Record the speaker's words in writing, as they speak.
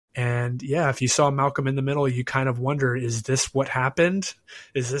And yeah, if you saw Malcolm in the Middle, you kind of wonder, is this what happened?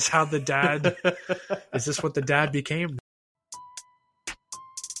 Is this how the dad, is this what the dad became?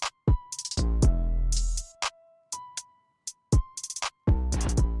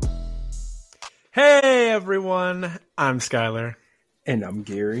 Hey everyone, I'm Skyler. And I'm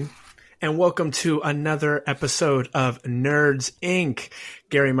Gary. And welcome to another episode of Nerds Inc.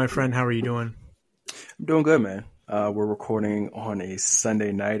 Gary, my friend, how are you doing? I'm doing good, man. We're recording on a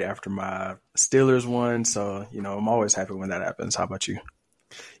Sunday night after my Steelers won. So, I'm always happy when that happens. How about you?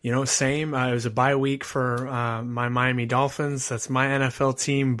 Same. It was a bye week for my Miami Dolphins. That's my NFL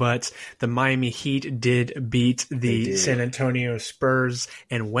team, but the Miami Heat did beat the San Antonio Spurs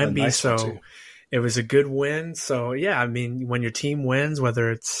and Wemby. Nice, so it was a good win. So, yeah, I mean, when your team wins,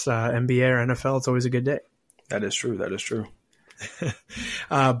 whether it's NBA or NFL, it's always a good day. That is true. That is true.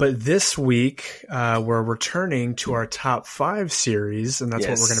 But this week, we're returning to our top 5 series, and that's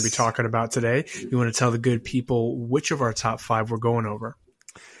what we're going to be talking about today. You want to tell the good people which of our top 5 we're going over?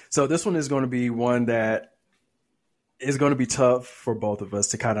 So this one is going to be one that is going to be tough for both of us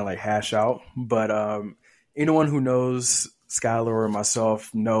to kind of like hash out. But anyone who knows Skyler or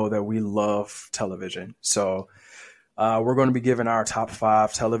myself know that we love television. So we're going to be giving our top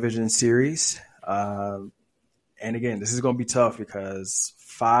 5 television series. And again, this is going to be tough because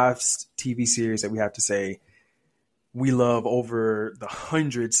 5 TV series that we have to say we love over the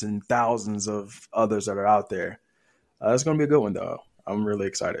hundreds and thousands of others that are out there. It's going to be a good one, though. I'm really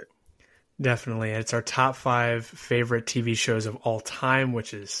excited. Definitely. It's our top 5 favorite TV shows of all time,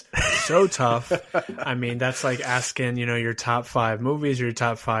 which is so tough. I mean, that's like asking, your top 5 movies or your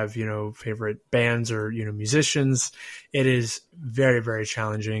top 5, favorite bands or, musicians. It is very, very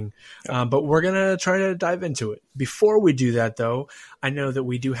challenging. But we're going to try to dive into it. Before we do that, though, I know that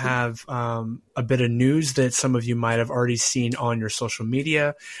we do have a bit of news that some of you might have already seen on your social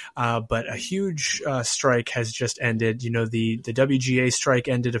media. But a huge strike has just ended. The WGA strike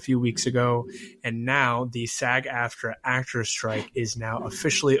ended a few weeks ago. And now the SAG-AFTRA actors strike is now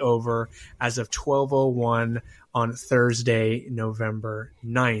officially over as of 12:01 on Thursday, November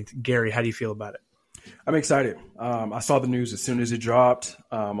 9th. Gary, how do you feel about it? I'm excited. I saw the news as soon as it dropped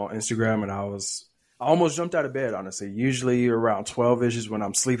on Instagram, and I almost jumped out of bed, honestly. Usually around 12-ish is when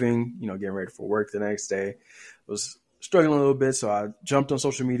I'm sleeping, getting ready for work the next day. I was struggling a little bit, so I jumped on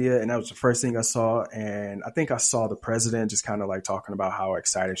social media, and that was the first thing I saw. And I think I saw the president just kind of like talking about how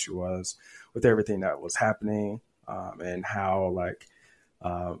excited she was with everything that was happening, and how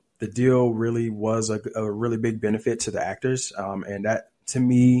the deal really was a really big benefit to the actors. And that, to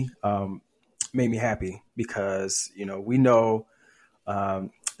me, made me happy because, we know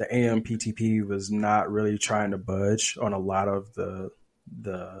the AMPTP was not really trying to budge on a lot of the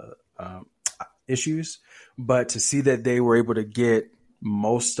issues, but to see that they were able to get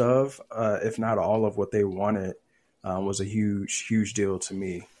most of, if not all of what they wanted, was a huge, huge deal to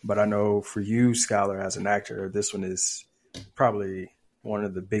me. But I know for you, Skyler, as an actor, this one is probably one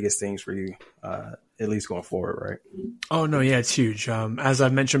of the biggest things for you, at least going forward, right? Oh, no, yeah, it's huge. As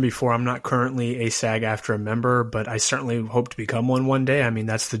I've mentioned before, I'm not currently a SAG-AFTRA member, but I certainly hope to become one day. I mean,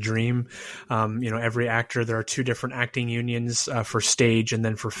 that's the dream. Every actor, there are 2 different acting unions for stage, and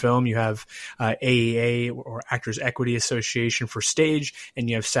then for film, you have AEA, or Actors Equity Association, for stage, and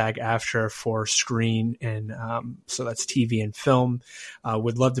you have SAG-AFTRA for screen, and so that's TV and film.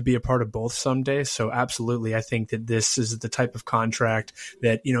 Would love to be a part of both someday, so absolutely, I think that this is the type of contract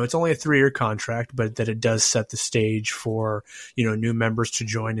that, it's only a 3-year contract, but that it does set the stage for, new members to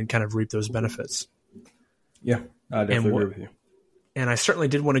join and kind of reap those benefits. Yeah, I definitely agree with you. And I certainly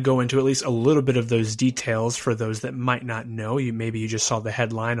did want to go into at least a little bit of those details for those that might not know. Maybe you just saw the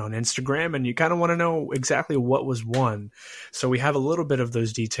headline on Instagram and you kind of want to know exactly what was won. So we have a little bit of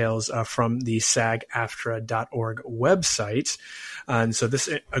those details from the SAGAFTRA.org website. And so this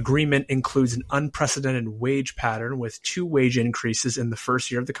agreement includes an unprecedented wage pattern with 2 wage increases in the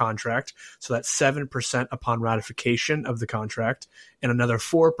first year of the contract. So that's 7% upon ratification of the contract, and another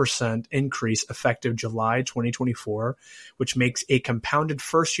 4% increase effective July 2024, which makes a compounded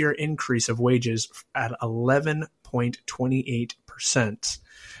first-year increase of wages at 11.28%.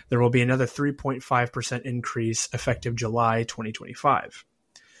 There will be another 3.5% increase effective July 2025.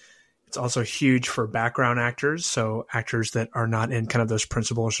 It's also huge for background actors, so actors that are not in kind of those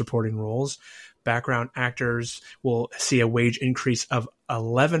principal or supporting roles. Background actors will see a wage increase of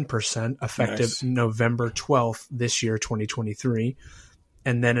 11% effective November 12th this year, 2023,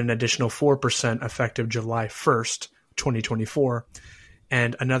 and then an additional 4% effective July 1st, 2024,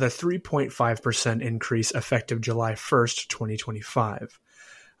 and another 3.5% increase effective July 1st, 2025.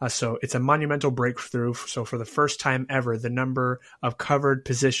 So it's a monumental breakthrough. So for the first time ever, the number of covered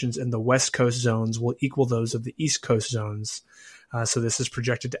positions in the West Coast zones will equal those of the East Coast zones. So this is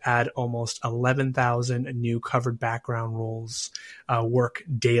projected to add almost 11,000 new covered background roles work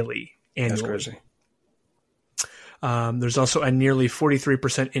daily annually. That's crazy. There's also a nearly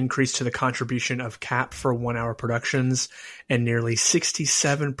 43% increase to the contribution of cap for 1 hour productions and nearly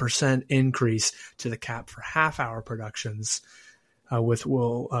 67% increase to the cap for half hour productions, which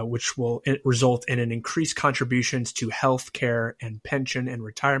will result in an increased contributions to health care and pension and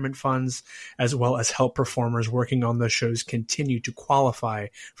retirement funds, as well as help performers working on those shows continue to qualify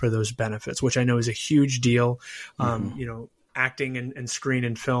for those benefits, which I know is a huge deal. Acting and screen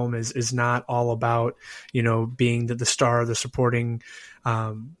and film is not all about, being the star, the supporting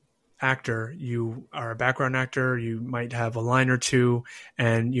actor. You are a background actor. You might have a line or two,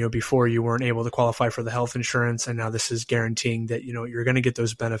 and before you weren't able to qualify for the health insurance, and now this is guaranteeing that you're going to get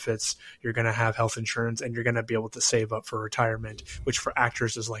those benefits. You're going to have health insurance, and you're going to be able to save up for retirement, which for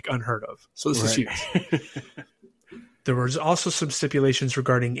actors is like unheard of. So this is huge. There was also some stipulations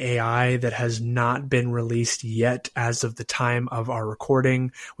regarding AI that has not been released yet as of the time of our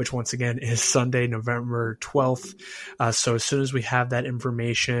recording, which once again is Sunday, November 12th. So as soon as we have that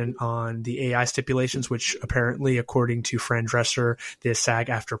information on the AI stipulations, which apparently, according to Fran Dresser, the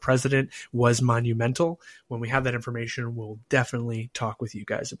SAG-AFTRA president, was monumental, when we have that information, we'll definitely talk with you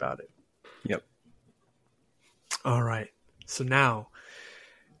guys about it. Yep. All right. So now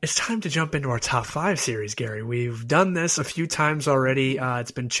it's time to jump into our top 5 series, Gary. We've done this a few times already.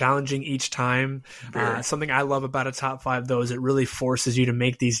 It's been challenging each time. Something I love about a top 5, though, is it really forces you to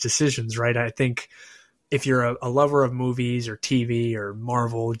make these decisions, right? I think if you're a lover of movies or TV or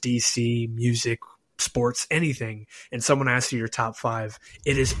Marvel, DC, music, sports, anything, and someone asks you your top 5,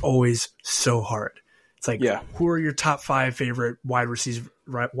 it is always so hard. It's like, who are your top 5 favorite wide receivers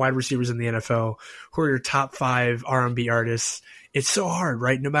in the NFL? Who are your top 5 R&B artists? It's so hard,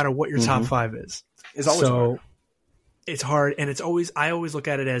 right? No matter what your top 5 is. It's always hard. It's hard, and I always look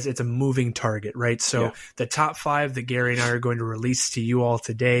at it as it's a moving target, right? So the top 5 that Gary and I are going to release to you all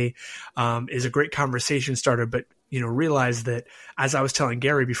today is a great conversation starter, but realize that as I was telling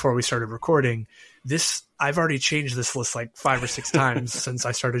Gary before we started recording, I've already changed this list like 5 or 6 times since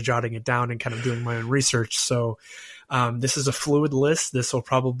I started jotting it down and kind of doing my own research. So this is a fluid list. This will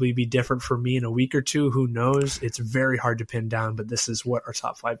probably be different for me in a week or two. Who knows? It's very hard to pin down, but this is what our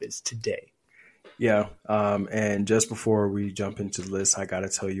top 5 is today. Yeah. And just before we jump into the list, I got to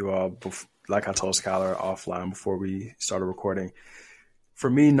tell you all, like I told Skyler offline before we started recording, for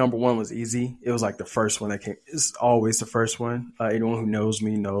me, number 1 was easy. It was like the first one that came. It's always the first one. Anyone who knows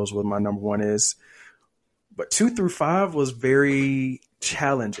me knows what my number 1 is. But 2 through 5 was very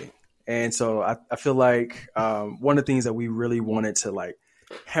challenging. And so I feel like one of the things that we really wanted to like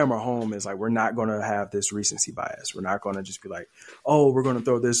hammer home is like, we're not going to have this recency bias. We're not going to just be like, oh, we're going to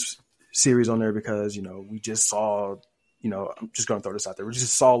throw this series on there because, we just saw, I'm just going to throw this out there. We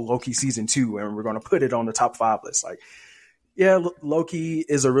just saw Loki season 2 and we're going to put it on the top 5 list. Like, yeah, Loki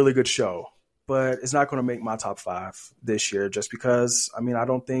is a really good show, but it's not going to make my top 5 this year just because, I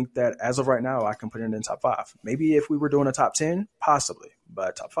don't think that as of right now, I can put it in top 5. Maybe if we were doing a top 10, possibly,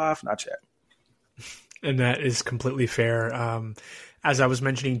 but top 5, not yet. And that is completely fair. As I was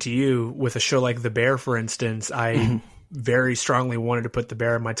mentioning to you, with a show like The Bear, for instance, I very strongly wanted to put The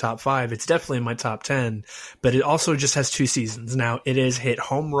Bear in my top 5. It's definitely in my top 10, but it also just has 2 seasons. Now, it has hit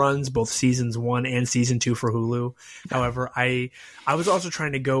home runs, both seasons 1 and season 2 for Hulu. However, I was also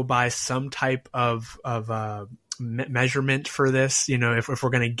trying to go by some type of measurement for this, if we're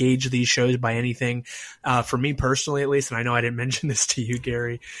going to gauge these shows by anything, for me personally, at least, and I know I didn't mention this to you,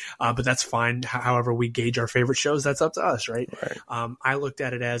 Gary, but that's fine. However we gauge our favorite shows, that's up to us, right? I looked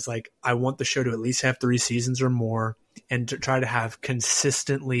at it as like, I want the show to at least have 3 seasons or more, and to try to have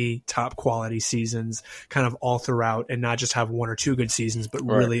consistently top quality seasons kind of all throughout, and not just have 1 or 2 good seasons, but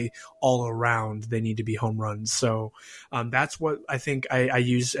really all around they need to be home runs. So that's what I think I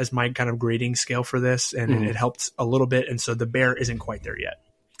use as my kind of grading scale for this, and it helped a little bit. And so The Bear isn't quite there yet.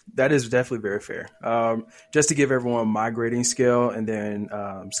 That is definitely very fair. Just to give everyone my grading scale, and then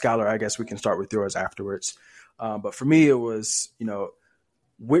Skylar, I guess we can start with yours afterwards. But for me, it was,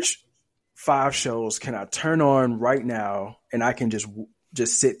 which 5 shows can I turn on right now and I can just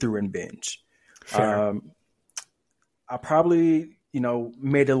sit through and binge? I probably,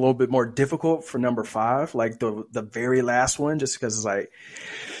 made it a little bit more difficult for number 5, like the very last one, just because it's like,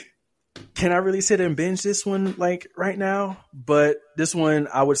 can I really sit and binge this one like right now? But this one,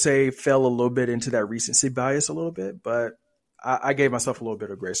 I would say, fell a little bit into that recency bias a little bit, but I gave myself a little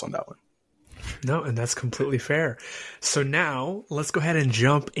bit of grace on that one. No, and that's completely fair. So now let's go ahead and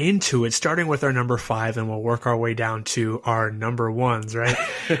jump into it, starting with our number 5, and we'll work our way down to our number 1s,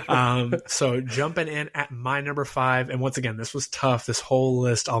 right? So jumping in at my number 5, and once again, this was tough. This whole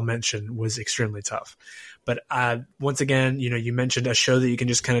list I'll mention was extremely tough. But once again, you mentioned a show that you can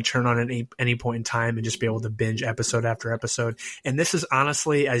just kind of turn on at any point in time and just be able to binge episode after episode. And this is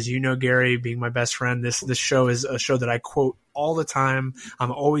honestly, as you know, Gary, being my best friend, this show is a show that I quote all the time.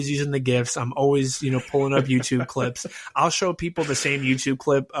 I'm always using the GIFs. I'm always, pulling up YouTube clips. I'll show people the same YouTube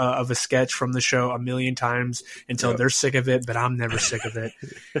clip of a sketch from the show a million times until they're sick of it, but I'm never sick of it.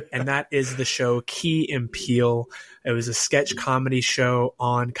 And that is the show Key and Peele. It was a sketch comedy show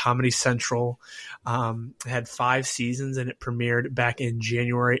on Comedy Central. It had 5 seasons and it premiered back in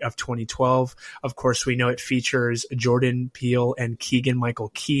January of 2012. Of course, we know it features Jordan Peele and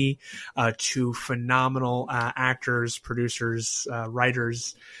Keegan-Michael Key, 2 phenomenal actors, producers,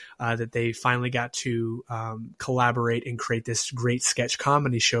 writers, that they finally got to collaborate and create this great sketch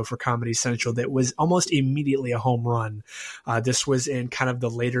comedy show for Comedy Central that was almost immediately a home run. This was in kind of the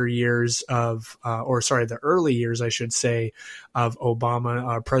later years of, the early years, I should say, of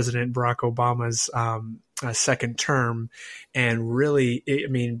President Barack Obama's second term. And really,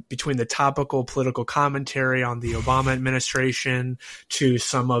 between the topical political commentary on the Obama administration to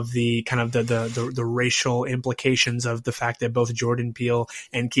some of the kind of the racial implications of the fact that both Jordan Peele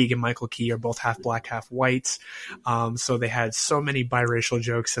and Keegan-Michael Key are both half black, half white. So they had so many biracial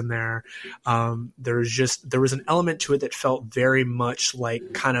jokes in there. There was an element to it that felt very much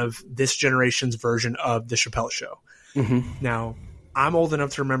like kind of this generation's version of The Chappelle Show. Mm-hmm. Now, I'm old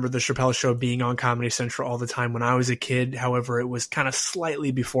enough to remember The Chappelle Show being on Comedy Central all the time when I was a kid. However, it was kind of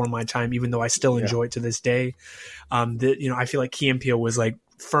slightly before my time, even though I still enjoy it to this day. I feel like Key and Peele was like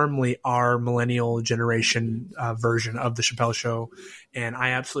firmly our millennial generation version of The Chappelle Show. And I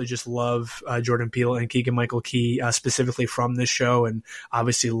absolutely just love Jordan Peele and Keegan-Michael Key, specifically from this show. And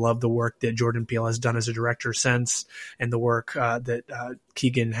obviously love the work that Jordan Peele has done as a director since, and the work that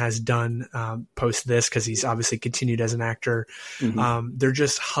Keegan has done post this, because he's obviously continued as an actor. Mm-hmm. They're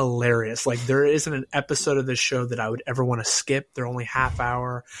just hilarious. Like, there isn't an episode of this show that I would ever want to skip. They're only half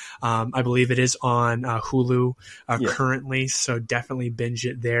hour. I believe it is on Hulu currently, so definitely binge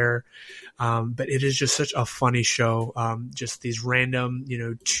it there. But it is just such a funny show. Just these random,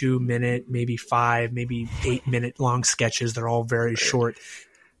 2-minute, maybe 5, maybe 8-minute long sketches. They're all very short,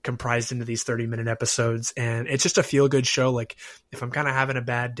 comprised into these 30-minute episodes. And it's just a feel-good show. Like, if I'm kind of having a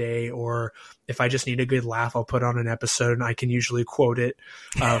bad day, or if I just need a good laugh, I'll put on an episode, and I can usually quote it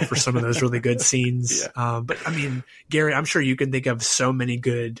for some of those really good scenes. But Gary, I'm sure you can think of so many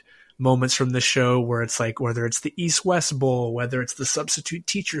good moments from the show where it's like, whether it's the East-West Bowl, whether it's the substitute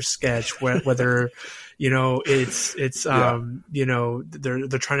teacher sketch, whether it's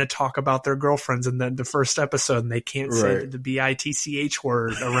they're trying to talk about their girlfriends in the first episode, and they can't say the bitch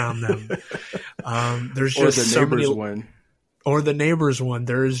word around them. There's just so many. Or the neighbors one.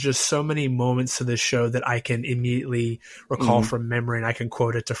 There is just so many moments to this show that I can immediately recall from memory, and I can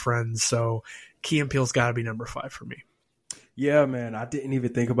quote it to friends. So Key and Peele's got to be number 5 for me. Yeah, man, I didn't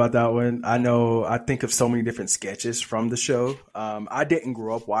even think about that one. I think of so many different sketches from the show. I didn't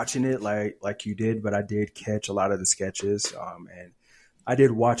grow up watching it like you did, but I did catch a lot of the sketches. And I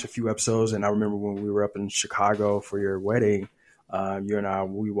did watch a few episodes, and I remember when we were up in Chicago for your wedding, you and I,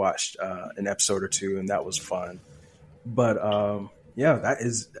 we watched an episode or 2, and that was fun. But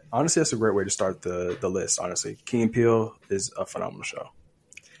that's a great way to start the list, honestly. Key and Peele is a phenomenal show.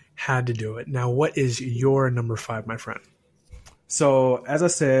 Had to do it. Now, what is your number 5, my friend? So, as I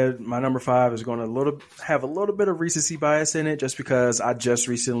said, my number 5 is going to have a little bit of recency bias in it, just because I just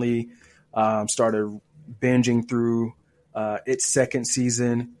recently started binging through its second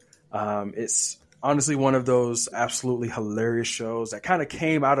season. It's honestly one of those absolutely hilarious shows that kind of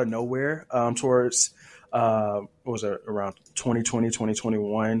came out of nowhere towards, what was it, around 2020,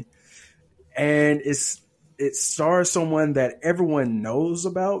 2021. And it stars someone that everyone knows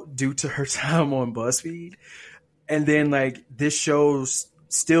about due to her time on BuzzFeed. And then, like, this show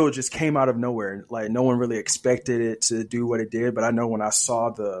still just came out of nowhere. Like, no one really expected it to do what it did. But I know when I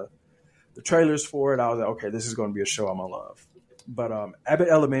saw the trailers for it, I was like, okay, this is going to be a show I'm going to love. But Abbott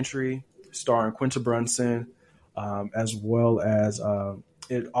Elementary, starring Quinta Brunson, as well as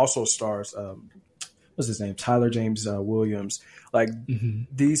it also stars, what's his name? Tyler James Williams. Like,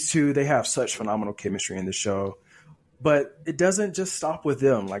 these two, they have such phenomenal chemistry in the show. But it doesn't just stop with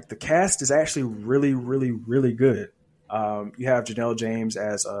them. Like, the cast is actually really, really, really good. You have Janelle James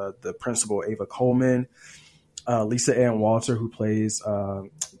as the principal, Ava Coleman, Lisa Ann Walter, who plays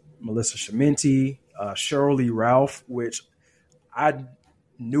Melissa Chimenti, Cheryl Lee Ralph, which I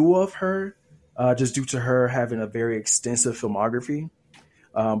knew of her just due to her having a very extensive filmography.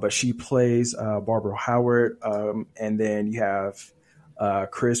 But she plays Barbara Howard. And then you have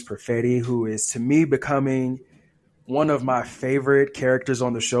Chris Perfetti, who is, to me, becoming one of my favorite characters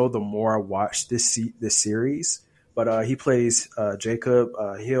on the show the more I watch this series. But he plays Jacob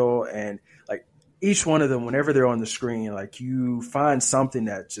Hill, and like each one of them, whenever they're on the screen, like you find something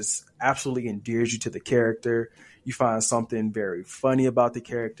that just absolutely endears you to the character. You find something very funny about the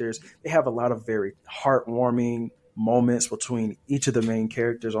characters. They have a lot of very heartwarming moments between each of the main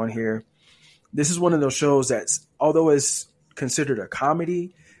characters on here. This is one of those shows that's, although it's considered a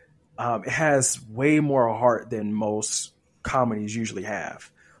comedy, it has way more heart than most comedies usually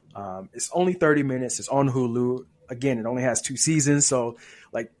have. It's only 30 minutes. It's on Hulu. Again, it only has 2 seasons. So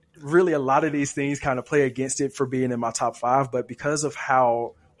like really a lot of these things kind of play against it for being in my top 5. But because of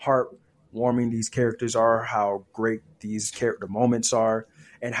how heartwarming these characters are, how great these character moments are,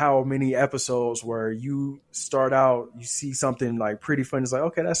 and how many episodes where you start out, you see something like pretty funny. It's like,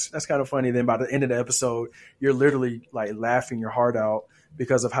 okay, that's kind of funny. Then by the end of the episode, you're literally like laughing your heart out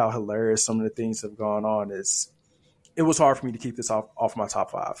because of how hilarious some of the things have gone on. It was hard for me to keep this off my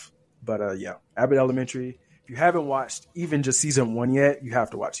top 5. But yeah, Abbott Elementary. If you haven't watched even just season 1 yet, you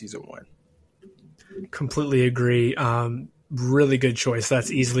have to watch season 1. Completely agree. Really good choice.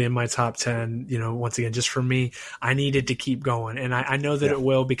 That's easily in my top 10. Once again, just for me, I needed to keep going. And I know that it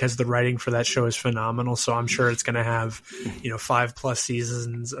will, because the writing for that show is phenomenal. So I'm sure it's going to have, 5+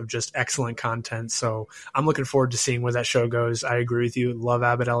 seasons of just excellent content. So I'm looking forward to seeing where that show goes. I agree with you. Love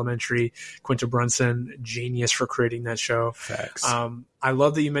Abbott Elementary. Quinta Brunson, genius for creating that show. Facts. I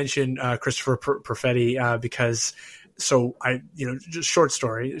love that you mentioned Christopher Perfetti because so just short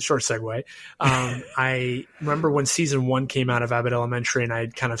segue. I remember when season 1 came out of Abbott Elementary, and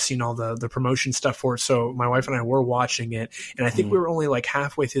I'd kind of seen all the promotion stuff for it. So my wife and I were watching it, and I think we were only like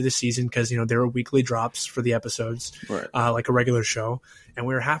halfway through the season because, there were weekly drops for the episodes, right, like a regular show. And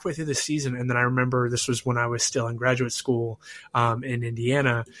we were halfway through the season. And then I remember this was when I was still in graduate school in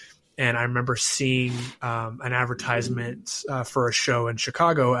Indiana. And I remember seeing an advertisement for a show in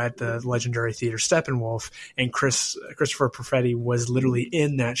Chicago at the legendary theater Steppenwolf, and Christopher Perfetti was literally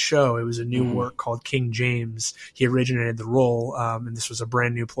in that show. It was a new work called King James. He originated the role, and this was a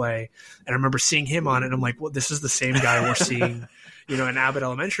brand new play. And I remember seeing him on it, and I'm like, well, this is the same guy we're seeing in Abbott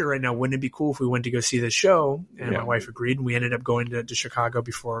Elementary right now. Wouldn't it be cool if we went to go see this show? And my wife agreed, and we ended up going to Chicago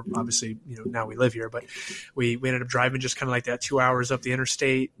before, obviously, now we live here, but we ended up driving just kind of like that 2 hours up the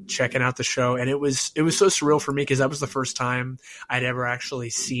interstate, checking out the show. And it was so surreal for me because that was the first time I'd ever actually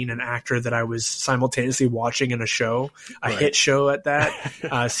seen an actor that I was simultaneously watching in a show, a hit show at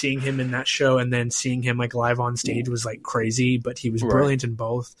that. Seeing him in that show and then seeing him like live on stage was like crazy, but he was brilliant in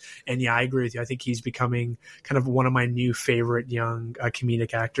both. And yeah, I agree with you. I think he's becoming kind of one of my new favorite young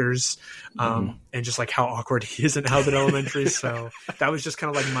comedic actors, and just like how awkward he is in Abbott Elementary. So that was just kind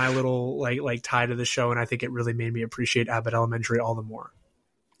of like my little like tie to the show, and I think it really made me appreciate Abbott Elementary all the more.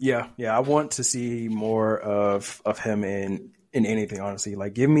 Yeah, I want to see more of him in anything, honestly.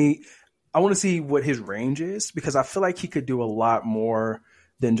 Like I want to see what his range is, because I feel like he could do a lot more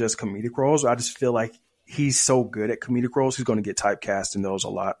than just comedic roles. I just feel like he's so good at comedic roles, he's going to get typecast in those a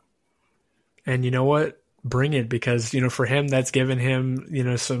lot. And you know what? Bring it, because for him, that's given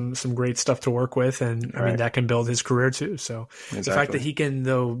him some great stuff to work with, and I mean that can build his career too. So the fact that he can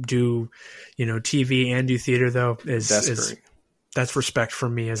though do TV and do theater though is that's respect for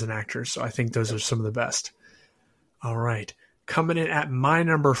me as an actor. So I think those are some of the best. All right, coming in at my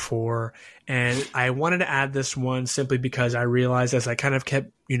number 4, and I wanted to add this one simply because I realized as I kind of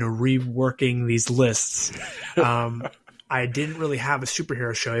kept reworking these lists, I didn't really have a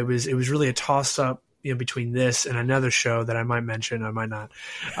superhero show. It was really a toss up between this and another show that I might mention, I might not.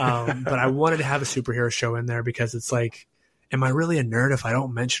 But I wanted to have a superhero show in there because it's like, am I really a nerd if I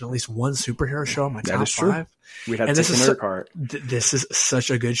don't mention at least one superhero show in my top 5? We'd have to take a nerd card. This is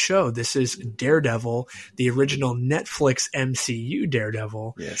such a good show. This is Daredevil, the original Netflix MCU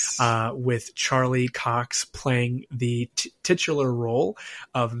Daredevil, with Charlie Cox playing the titular role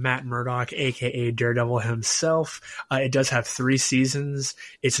of Matt Murdock, a.k.a. Daredevil himself. It does have 3 seasons.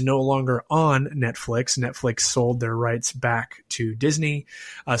 It's no longer on Netflix. Netflix sold their rights back to Disney.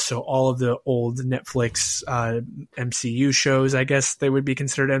 So all of the old Netflix MCU shows, I guess they would be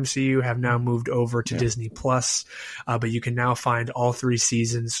considered MCU, have now moved over to Disney Plus. But you can now find all 3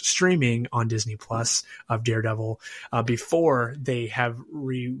 seasons streaming on Disney Plus of Daredevil before they have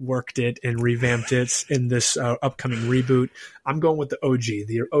reworked it and revamped it in this upcoming reboot. I'm going with the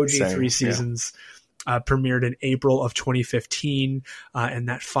OG 3 seasons. premiered in April of 2015, and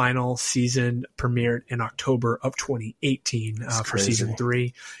that final season premiered in October of 2018 for season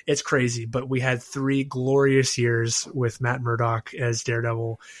 3. It's crazy, but we had 3 glorious years with Matt Murdock as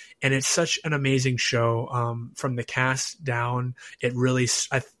Daredevil, and it's such an amazing show. From the cast down, it really,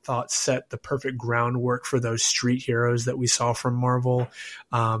 I thought, set the perfect groundwork for those street heroes that we saw from Marvel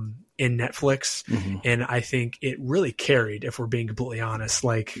in Netflix, and I think it really carried, if we're being completely honest.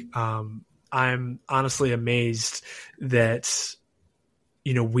 Like, I'm honestly amazed that,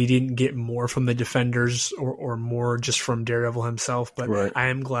 we didn't get more from the Defenders or more just from Daredevil himself, but right. I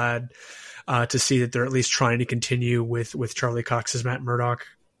am glad to see that they're at least trying to continue with Charlie Cox as Matt Murdock.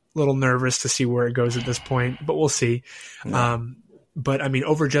 A little nervous to see where it goes at this point, but we'll see. Yeah. But I mean,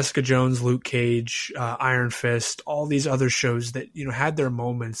 over Jessica Jones, Luke Cage, Iron Fist, all these other shows that, had their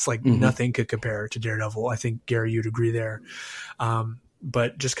moments, like nothing could compare to Daredevil. I think, Gary, you'd agree there.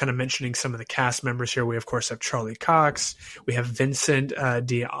 But just kind of mentioning some of the cast members here, we of course have Charlie Cox. We have Vincent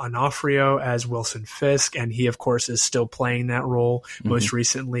D'Onofrio as Wilson Fisk, and he of course is still playing that role, most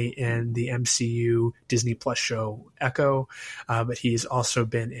recently in the MCU Disney Plus show Echo. But he's also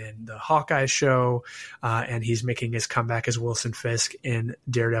been in the Hawkeye show, and he's making his comeback as Wilson Fisk in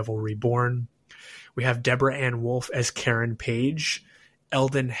Daredevil Reborn. We have Deborah Ann Wolfe as Karen Page,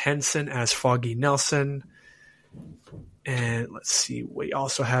 Eldon Henson as Foggy Nelson. And let's see, we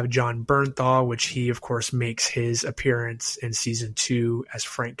also have John Bernthal, which he, of course, makes his appearance in season 2 as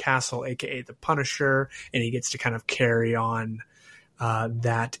Frank Castle, a.k.a. the Punisher, and he gets to kind of carry on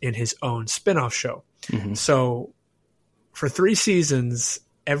that in his own spinoff show. So for 3 seasons,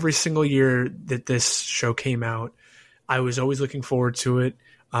 every single year that this show came out, I was always looking forward to it.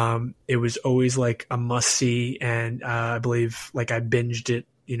 It was always like a must-see, and I believe like I binged it,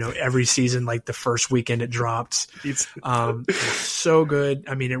 every season, like the first weekend it dropped. It's so good.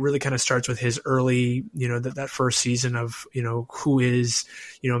 I mean, it really kind of starts with his early, that first season of, who is,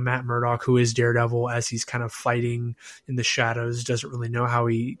 Matt Murdock, who is Daredevil, as he's kind of fighting in the shadows, doesn't really know how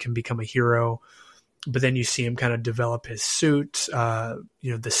he can become a hero. But then you see him kind of develop his suit. The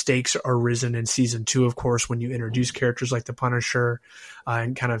stakes are risen in season 2, of course, when you introduce characters like the Punisher,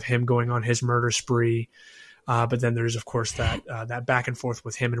 and kind of him going on his murder spree. But then there's, of course, that back and forth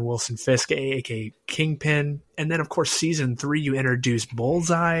with him and Wilson Fisk, a.k.a. Kingpin. And then, of course, season 3, you introduce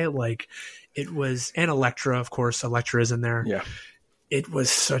Bullseye. Like, it was, and Elektra, of course. Elektra is in there. Yeah. It was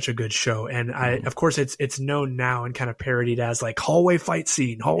such a good show. And of course, it's known now and kind of parodied as like hallway fight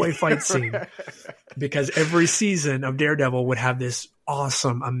scene, because every season of Daredevil would have this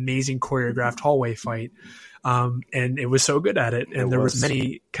awesome, amazing choreographed hallway fight. And it was so good at it. And there was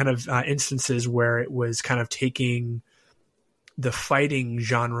many kind of instances where it was kind of taking the fighting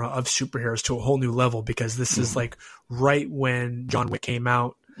genre of superheroes to a whole new level, because this is like right when John Wick came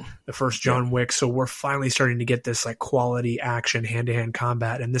out, the first John Wick. So we're finally starting to get this like quality action, hand-to-hand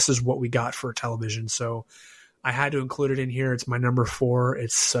combat. And this is what we got for television. So I had to include it in here. It's my number 4.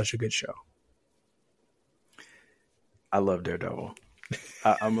 It's such a good show. I love Daredevil.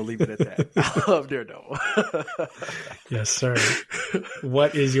 I'm going to leave it at that. I love Daredevil. Yes, sir.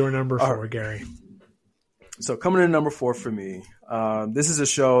 What is your number 4, Gary? So coming in number 4 for me, this is a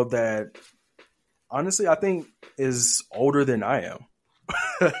show that honestly I think is older than I am.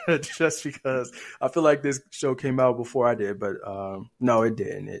 Just because I feel like this show came out before I did, but no, it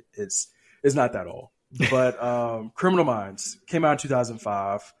didn't. It's not that old. But Criminal Minds came out in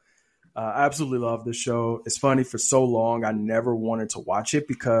 2005. I absolutely love this show. It's funny, for so long I never wanted to watch it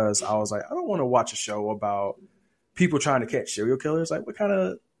because I was like, I don't want to watch a show about people trying to catch serial killers. Like, what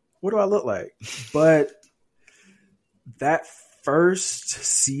do I look like? But that first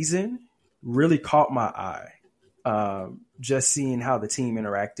season really caught my eye. Just seeing how the team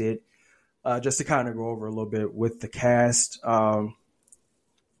interacted, just to kind of go over a little bit with the cast.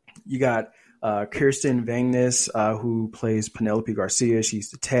 You got Kirsten Vangnis, who plays Penelope Garcia. She's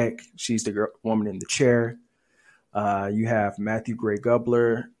the tech. She's the woman in the chair. You have Matthew Gray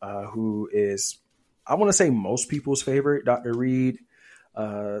Gubler, who is, I want to say, most people's favorite, Dr. Reed.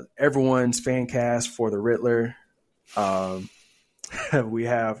 Everyone's fan cast for the Riddler. We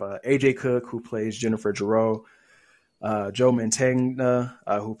have AJ Cook, who plays Jennifer Giroux. Joe Mantegna,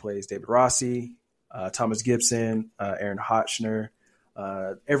 who plays David Rossi. Thomas Gibson, Aaron Hotchner.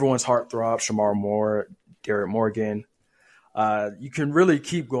 Everyone's heartthrob, Shamar Moore, Derek Morgan. You can really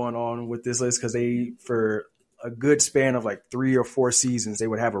keep going on with this list because they, for a good span of like 3 or 4 seasons, they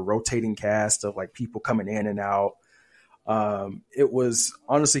would have a rotating cast of like people coming in and out. It was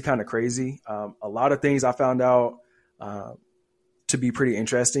honestly kind of crazy. A lot of things I found out to be pretty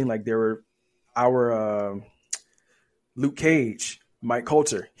interesting. Like, there were our Luke Cage Mike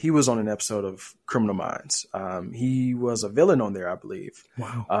Coulter, he was on an episode of Criminal Minds. He was a villain on there, I believe.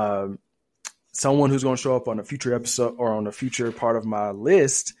 Wow. Someone who's going to show up on a future episode or on a future part of my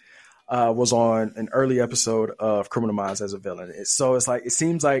list was on an early episode of Criminal Minds as a villain. So it's like, it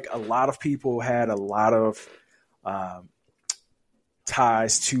seems like a lot of people had a lot of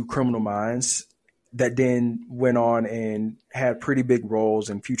ties to Criminal Minds that then went on and had pretty big roles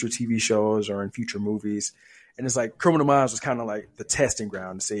in future TV shows or in future movies. And it's like Criminal Minds was kind of like the testing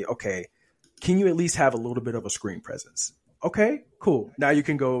ground to say, okay, can you at least have a little bit of a screen presence? Okay, cool. Now you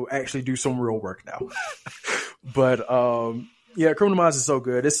can go actually do some real work now. But yeah, Criminal Minds is so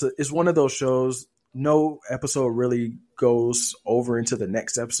good. It's one of those shows. No episode really goes over into the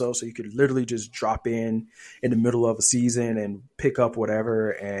next episode, so you could literally just drop in the middle of a season and pick up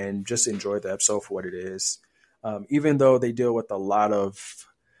whatever and just enjoy the episode for what it is. Even though they deal with a lot of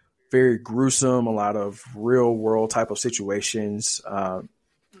very gruesome, a lot of real world type of situations,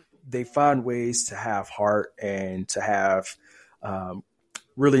 they find ways to have heart and to have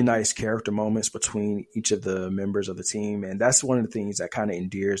really nice character moments between each of the members of the team. And that's one of the things that kind of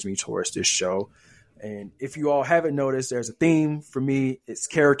endears me towards this show. And if you all haven't noticed, there's a theme for me. It's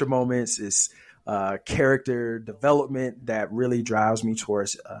character moments, it's character development that really drives me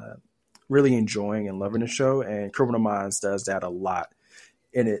towards really enjoying and loving the show. And Criminal Minds does that a lot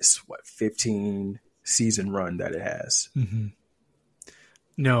in its 15 season run that it has. Mm-hmm.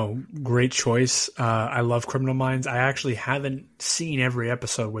 No, great choice. I love Criminal Minds. I actually haven't seen every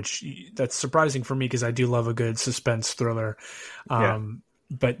episode, which that's surprising for me because I do love a good suspense thriller.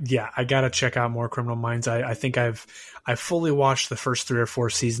 But yeah, I got to check out more Criminal Minds. I think I've fully watched the first 3 or 4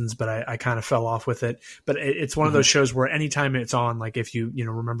 seasons, but I kind of fell off with it. But it's one of those shows where anytime it's on, like if you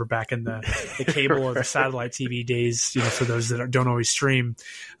remember back in the cable or the satellite TV days, for those that don't always stream,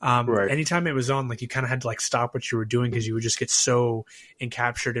 right. Anytime it was on, like you kind of had to like stop what you were doing because you would just get so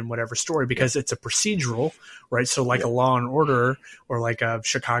encaptured in whatever story because it's a procedural, right? So like a Law and Order or like a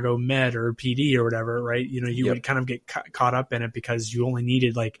Chicago Med or PD or whatever, right? You would kind of get caught up in it because you only needed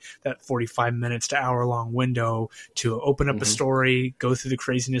like that 45 minutes to hour long window to open up a story, go through the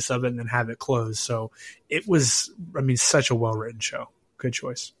craziness of it, and then have it close. So it was, such a well-written show. Good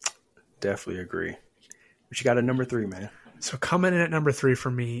choice. Definitely agree. But you got a number 3, man. So coming in at number 3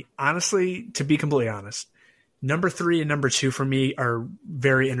 for me, honestly, to be completely honest, number 3 and number 2 for me are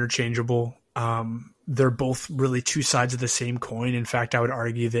very interchangeable. They're both really 2 sides of the same coin. In fact, I would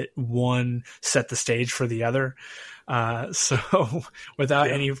argue that one set the stage for the other. So without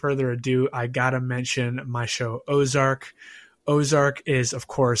any further ado, I got to mention my show Ozark. Ozark is, of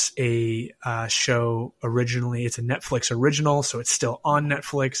course, a show originally. It's a Netflix original, so it's still on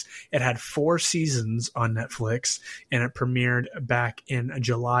Netflix. It had 4 seasons on Netflix, and it premiered back in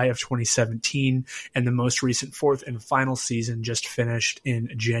July of 2017. And the most recent 4th and final season just finished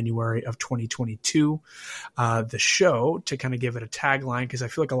in January of 2022. The show, to kind of give it a tagline, because I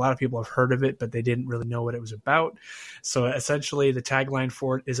feel like a lot of people have heard of it, but they didn't really know what it was about. So essentially, the tagline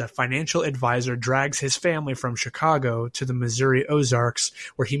for it is a financial advisor drags his family from Chicago to the Missouri Ozarks,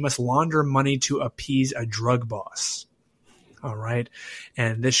 where he must launder money to appease a drug boss. All right.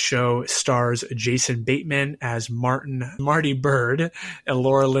 And this show stars Jason Bateman as Marty Bird, and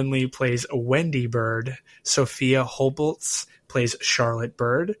Laura Lindley plays Wendy Bird. Sophia Holboltz plays Charlotte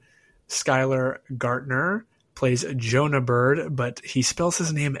Bird. Skyler Gartner plays Jonah Bird, but he spells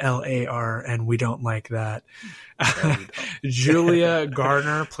his name Lar, and we don't like that. Julia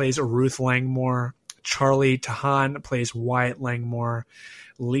Garner plays Ruth Langmore. Charlie Tahan plays Wyatt Langmore.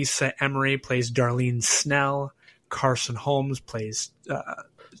 Lisa Emery plays Darlene Snell. Carson Holmes plays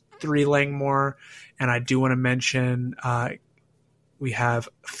 3 Langmore. And I do want to mention we have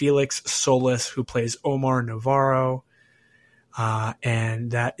Felix Solis, who plays Omar Navarro. And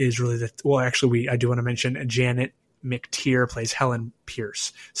that is really I do want to mention Janet McTeer plays Helen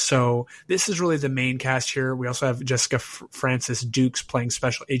Pierce. So this is really the main cast here. We also have Jessica Francis Dukes playing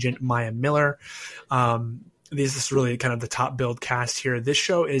Special Agent Maya Miller. This is really kind of the top billed cast here. This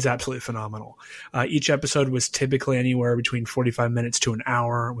show is absolutely phenomenal. Each episode was typically anywhere between 45 minutes to an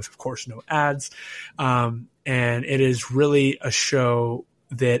hour with, of course, no ads. And it is really a show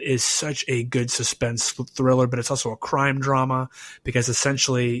that is such a good suspense thriller, but it's also a crime drama because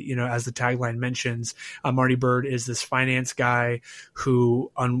essentially, as the tagline mentions, Marty Bird is this finance guy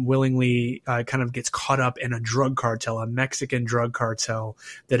who unwillingly kind of gets caught up in a drug cartel, a Mexican drug cartel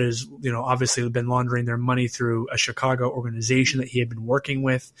that is, obviously been laundering their money through a Chicago organization that he had been working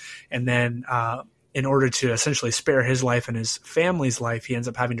with. And then, in order to essentially spare his life and his family's life, he ends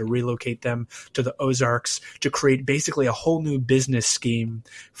up having to relocate them to the Ozarks to create basically a whole new business scheme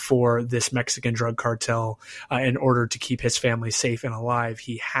for this Mexican drug cartel. In order to keep his family safe and alive,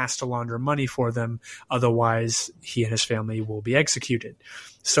 he has to launder money for them. Otherwise, he and his family will be executed.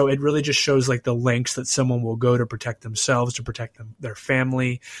 So it really just shows like the lengths that someone will go to protect themselves, to protect their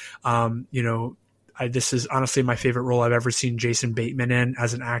family. This is honestly my favorite role I've ever seen Jason Bateman in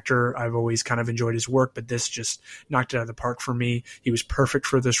as an actor. I've always kind of enjoyed his work, but this just knocked it out of the park for me. He was perfect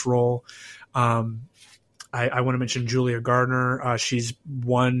for this role. I want to mention Julia Gardner. She's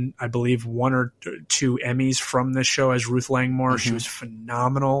won, I believe, 1 or 2 Emmys from this show as Ruth Langmore. She was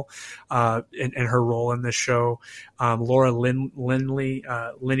phenomenal in her role in this show. Laura Linney,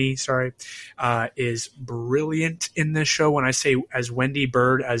 is brilliant in this show. When I say as Wendy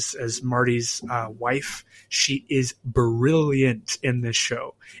Bird, as Marty's wife, she is brilliant in this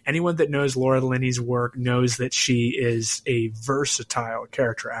show. Anyone that knows Laura Linney's work knows that she is a versatile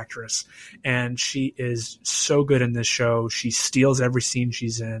character actress, and she is so good in this show. She steals every scene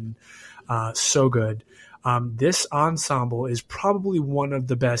she's in. So good. This ensemble is probably one of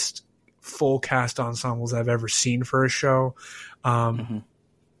the best full cast ensembles I've ever seen for a show.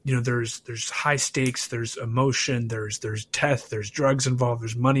 There's high stakes, there's emotion, there's death, there's drugs involved,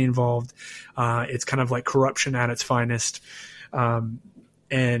 there's money involved. It's kind of like corruption at its finest.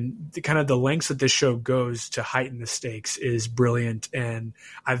 And the lengths that this show goes to heighten the stakes is brilliant. And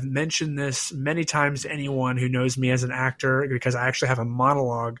I've mentioned this many times to anyone who knows me as an actor, because I actually have a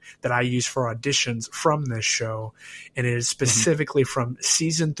monologue that I use for auditions from this show. And it is specifically from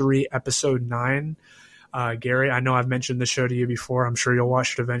season 3, episode 9. Gary, I know I've mentioned the show to you before. I'm sure you'll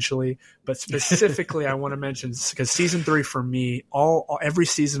watch it eventually. But specifically, I want to mention, because season 3 for me, every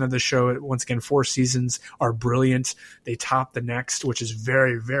season of the show, once again, 4 seasons are brilliant. They top the next, which is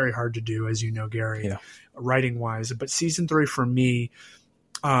very, very hard to do, as you know, Gary, writing wise. But season 3 for me,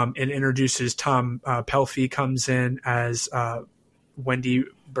 it introduces Tom Pelfey comes in as Wendy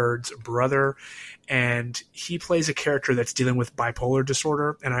Bird's brother, and he plays a character that's dealing with bipolar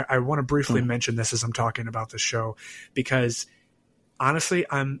disorder. And I want to briefly mention this as I'm talking about the show, because honestly,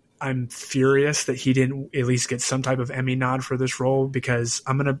 I'm furious that he didn't at least get some type of Emmy nod for this role, because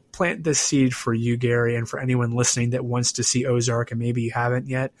I'm going to plant this seed for you, Gary, and for anyone listening that wants to see Ozark and maybe you haven't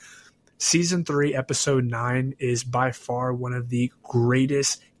yet. Season 3, episode 9 is by far one of the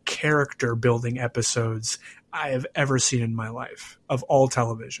greatest character building episodes I have ever seen in my life of all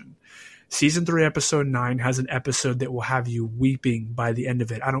television. Season 3, episode 9 has an episode that will have you weeping by the end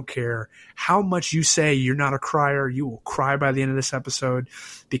of it. I don't care how much you say you're not a crier, you will cry by the end of this episode,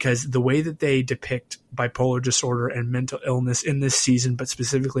 because the way that they depict bipolar disorder and mental illness in this season, but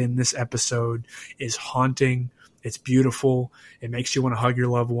specifically in this episode, is haunting. It's beautiful. It makes you want to hug your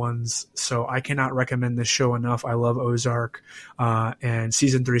loved ones. So I cannot recommend this show enough. I love Ozark. And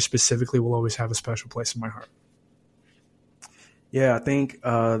season 3 specifically will always have a special place in my heart. Yeah, I think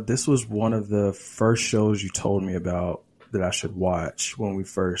this was one of the first shows you told me about that I should watch when we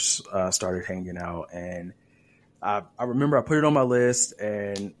first started hanging out. And I remember I put it on my list,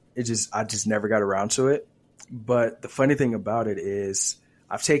 and I just never got around to it. But the funny thing about it is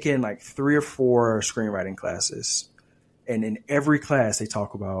I've taken like 3 or 4 screenwriting classes, and in every class they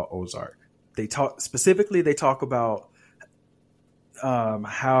talk about Ozark. They talk about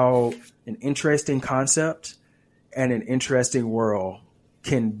how an interesting concept and an interesting world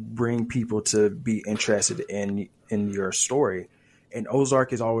can bring people to be interested in your story. And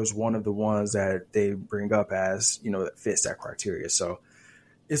Ozark is always one of the ones that they bring up as, that fits that criteria. So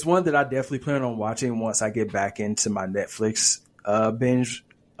it's one that I definitely plan on watching once I get back into my Netflix binge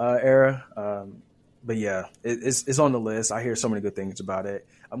era. But yeah, it's on the list. I hear so many good things about it.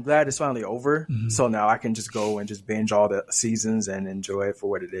 I'm glad it's finally over. Mm-hmm. So now I can just go and just binge all the seasons and enjoy it for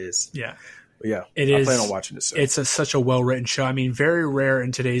what it is. Yeah. But yeah, I plan on watching this. It's such a well-written show. I mean, very rare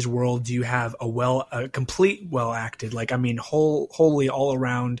in today's world do you have a complete well-acted, wholly all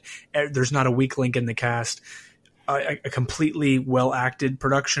around. There's not a weak link in the cast. A completely well-acted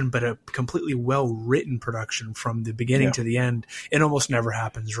production, but a completely well-written production from the beginning to the end. It almost never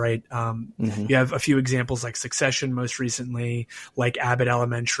happens, right? You have a few examples like Succession most recently, like Abbott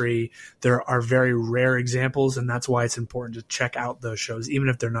Elementary. There are very rare examples, and that's why it's important to check out those shows, even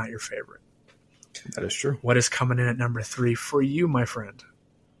if they're not your favorite. That is true. What is coming in at number 3 for you, my friend?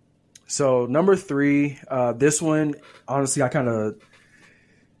 So number 3, this one, honestly,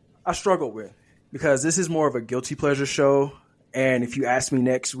 I struggled with, because this is more of a guilty pleasure show. And if you ask me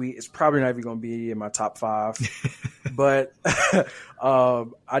next week, it's probably not even going to be in my top 5. But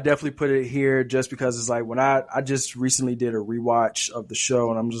I definitely put it here just because it's like when I just recently did a rewatch of the show,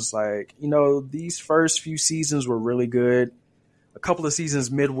 and I'm just like, these first few seasons were really good. A couple of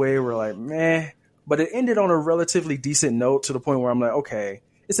seasons midway were like, meh. But it ended on a relatively decent note to the point where I'm like, okay,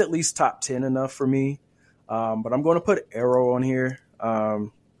 it's at least top 10 enough for me. But I'm going to put Arrow on here.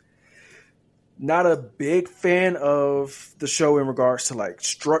 Not a big fan of the show in regards to like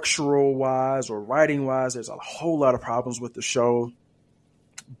structural wise or writing wise. There's a whole lot of problems with the show,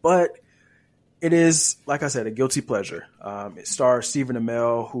 but it is, like I said, a guilty pleasure. It stars Stephen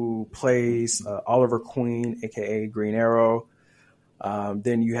Amell, who plays Oliver Queen, aka Green Arrow.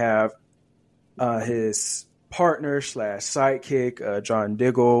 Then you have his partner / sidekick, John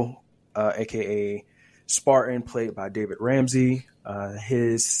Diggle, aka Spartan, played by David Ramsey.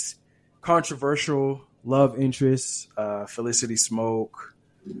 His controversial love interest, Felicity Smoke,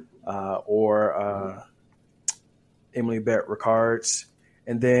 or Emily Bett Rickards.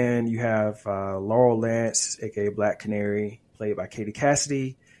 And then you have Laurel Lance, aka Black Canary, played by Katie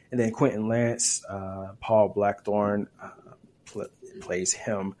Cassidy. And then Quentin Lance, Paul Blackthorne, plays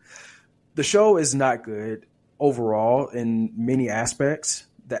him. The show is not good overall in many aspects.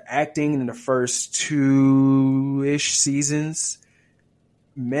 The acting in the first 2-ish seasons,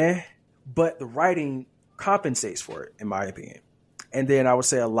 meh. But the writing compensates for it, in my opinion. And then I would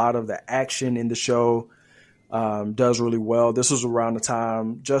say a lot of the action in the show does really well. This was around the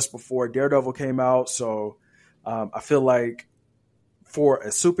time just before Daredevil came out. So I feel like for a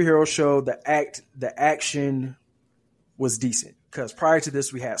superhero show, the action was decent. Because prior to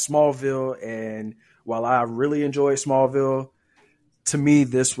this, we had Smallville. And while I really enjoyed Smallville, to me,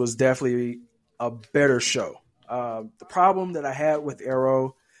 this was definitely a better show. The problem that I had with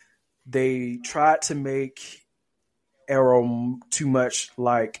Arrow, they tried to make Arrow too much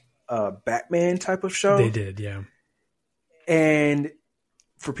like a Batman type of show. They did, yeah. And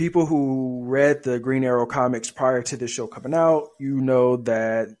for people who read the Green Arrow comics prior to this show coming out, you know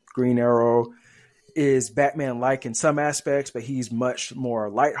that Green Arrow is Batman-like in some aspects, but he's much more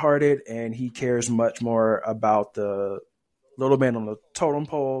lighthearted, and he cares much more about the little man on the totem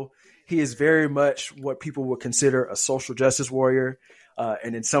pole. He is very much what people would consider a social justice warrior.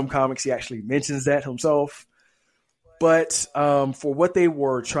 And in some comics, he actually mentions that himself. But for what they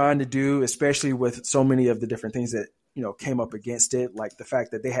were trying to do, especially with so many of the different things that came up against it, like the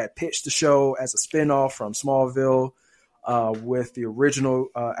fact that they had pitched the show as a spinoff from Smallville with the original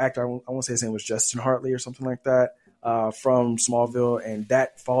actor, I want to say his name was Justin Hartley or something like that, from Smallville, and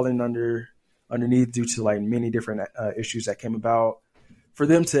that falling underneath due to like many different issues that came about. For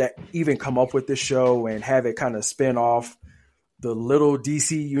them to even come up with this show and have it kind of spin off the little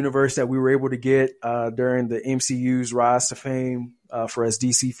DC universe that we were able to get during the MCU's rise to fame for us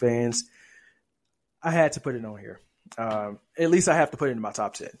DC fans, I had to put it on here. At least I have to put it in my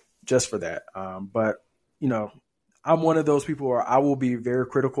top 10 just for that. But, I'm one of those people where I will be very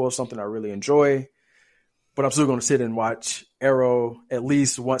critical of something I really enjoy, but I'm still going to sit and watch Arrow at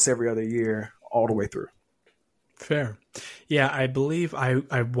least once every other year all the way through. Fair. Yeah, I believe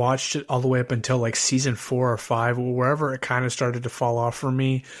I watched it all the way up until like season 4 or 5, or wherever it kind of started to fall off for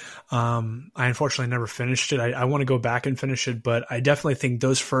me. I unfortunately never finished it. I want to go back and finish it, but I definitely think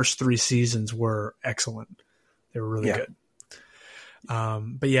those first 3 seasons were excellent. They were really good.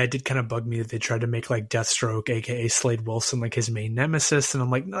 But yeah, it did kind of bug me that they tried to make like Deathstroke, aka Slade Wilson, like his main nemesis, and I'm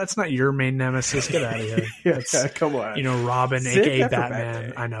like, no, that's not your main nemesis. Get out of here. Come on. Robin, aka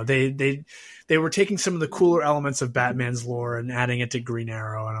Batman. I know they were taking some of the cooler elements of Batman's lore and adding it to Green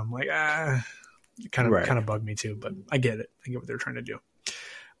Arrow, and I'm like, it kind of bugged me too. But I get it. I get what they're trying to do.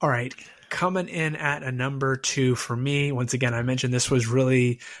 All right. Coming in at a number 2 for me. Once again, I mentioned this was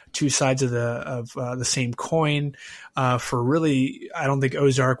really two sides of the same coin. For really, I don't think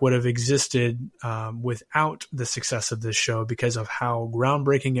Ozark would have existed without the success of this show because of how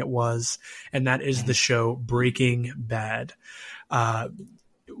groundbreaking it was, and that is the show Breaking Bad.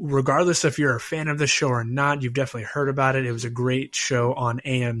 Regardless if you're a fan of the show or not, you've definitely heard about it. It was a great show on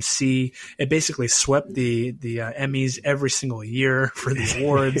AMC. It basically swept the Emmys every single year for the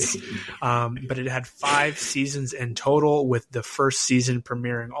awards. But it had 5 seasons in total, with the first season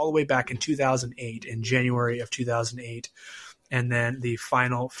premiering all the way back in 2008, in January of 2008. And then the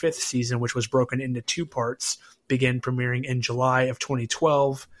final 5th season, which was broken into 2 parts, began premiering in July of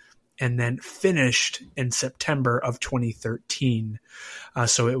 2012. And then finished in September of 2013.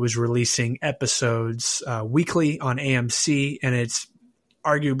 So it was releasing episodes weekly on AMC, and it's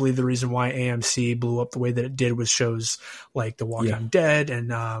arguably the reason why AMC blew up the way that it did with shows like The Walking Dead and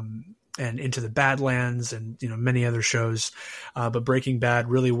and Into the Badlands and, many other shows. But Breaking Bad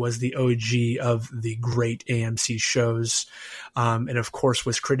really was the OG of the great AMC shows. And of course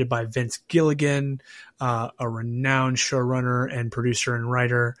was created by Vince Gilligan, a renowned showrunner and producer and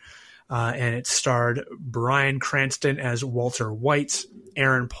writer. And it starred Bryan Cranston as Walter White,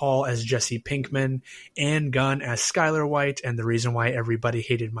 Aaron Paul as Jesse Pinkman, Ann Gunn as Skyler White, and the reason why everybody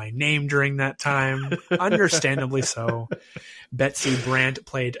hated my name during that time, understandably so. Betsy Brandt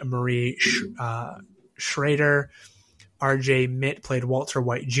played Marie Schrader. R.J. Mitt played Walter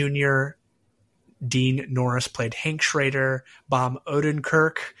White Jr. Dean Norris played Hank Schrader. Bob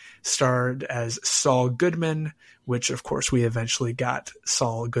Odenkirk starred as Saul Goodman, which, of course, we eventually got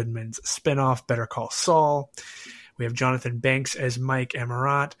Saul Goodman's spinoff, Better Call Saul. We have Jonathan Banks as Mike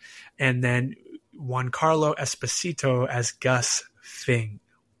Amarat, and then Giancarlo Esposito as Gus Fring.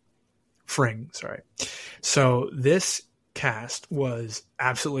 So this cast was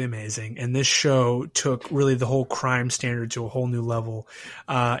absolutely amazing, and this show took really the whole crime standard to a whole new level.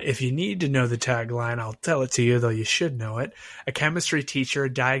 If you need to know the tagline, I'll tell it to you, though you should know it. A chemistry teacher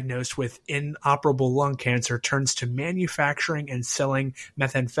diagnosed with inoperable lung cancer turns to manufacturing and selling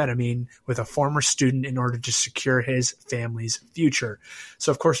methamphetamine with a former student in order to secure his family's future.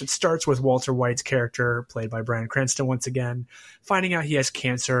 So, of course, it starts with Walter White's character, played by Bryan Cranston once again, finding out he has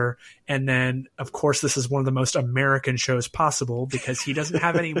cancer. And then, of course, this is one of the most American shows possible because he doesn't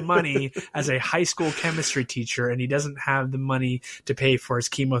have any money as a high school chemistry teacher, and he doesn't have the money to pay for his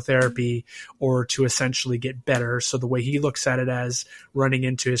chemotherapy or to essentially get better. So the way he looks at it as running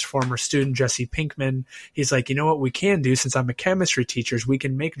into his former student, Jesse Pinkman, he's like, you know what we can do since I'm a chemistry teacher is we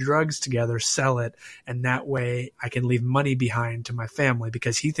can make drugs together, sell it, and that way I can leave money behind to my family,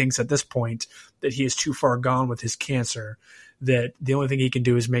 because he thinks at this point that he is too far gone with his cancer, that the only thing he can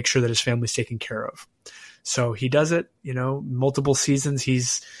do is make sure that his family's taken care of. So he does it, multiple seasons.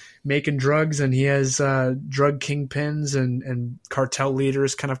 He's making drugs, and he has drug kingpins and cartel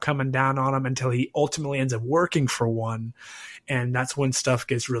leaders kind of coming down on him until he ultimately ends up working for one. And that's when stuff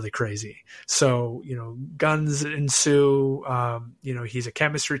gets really crazy. So, guns ensue. He's a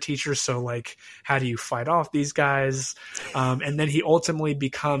chemistry teacher. So, like, how do you fight off these guys? And then he ultimately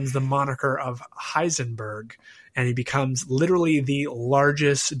becomes the moniker of Heisenberg, and he becomes literally the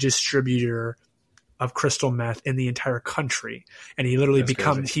largest distributor of crystal meth in the entire country. And he literally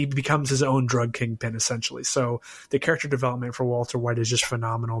becomes his own drug kingpin, essentially. So the character development for Walter White is just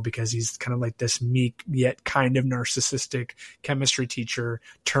phenomenal, because he's kind of like this meek yet kind of narcissistic chemistry teacher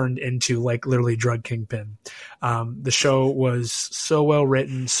turned into like literally drug kingpin. The show was so well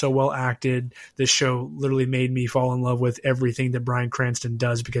written, so well acted. This show literally made me fall in love with everything that Bryan Cranston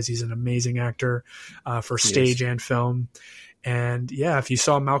does, because he's an amazing actor for stage and film. And yeah, if you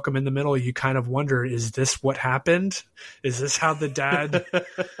saw Malcolm in the Middle, you kind of wonder, is this what happened? Is this how the dad,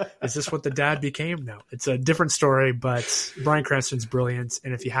 is this what the dad became? No, it's a different story, but Bryan Cranston's brilliant.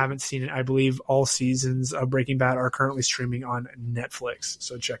 And if you haven't seen it, I believe all seasons of Breaking Bad are currently streaming on Netflix.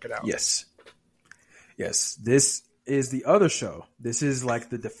 So check it out. Yes. This is the other show. This is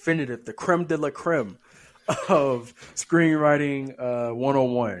like the definitive, the creme de la creme of screenwriting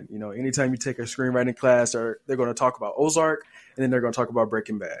 101. Anytime you take a screenwriting class, they're going to talk about Ozark, and then they're going to talk about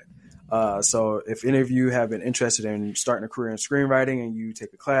Breaking Bad. So if any of you have been interested in starting a career in screenwriting and you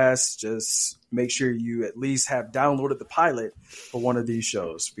take a class, just make sure you at least have downloaded the pilot for one of these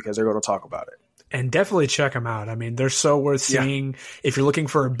shows, because they're going to talk about it. And definitely check them out. I mean, they're so worth seeing. Yeah. If you're looking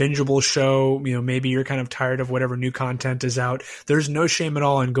for a bingeable show, maybe you're kind of tired of whatever new content is out. There's no shame at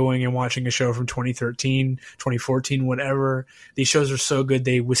all in going and watching a show from 2013, 2014, whatever. These shows are so good,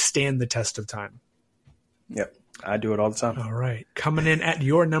 they withstand the test of time. Yep. I do it all the time. All right. Coming in at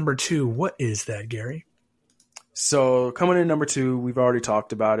your number 2, what is that, Gary? So coming in number 2, we've already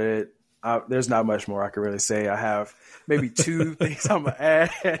talked about it. There's not much more I can really say. I have maybe 2 things I'm going to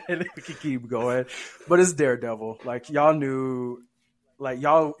add, and we can keep going. But it's Daredevil. Like, y'all knew, like,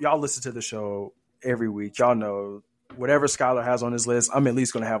 y'all listen to the show every week. Y'all know whatever Skyler has on his list, I'm at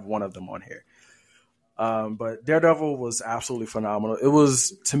least going to have one of them on here. But Daredevil was absolutely phenomenal. It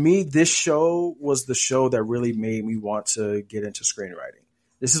was, to me, this show was the show that really made me want to get into screenwriting.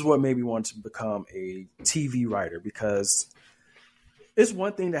 This is what made me want to become a TV writer, because it's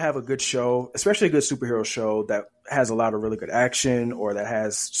one thing to have a good show, especially a good superhero show that has a lot of really good action or that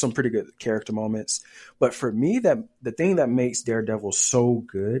has some pretty good character moments. But for me, the thing that makes Daredevil so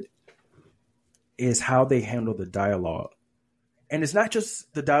good is how they handle the dialogue. And it's not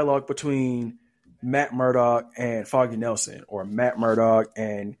just the dialogue between Matt Murdock and Foggy Nelson, or Matt Murdock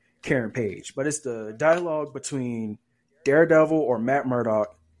and Karen Page, but it's the dialogue between Daredevil or Matt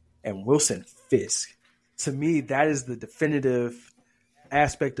Murdock and Wilson Fisk. To me, that is the definitive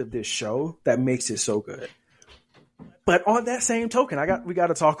aspect of this show that makes it so good. But on that same token, we got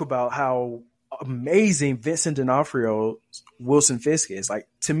to talk about how amazing Vincent D'Onofrio's Wilson Fisk is. Like,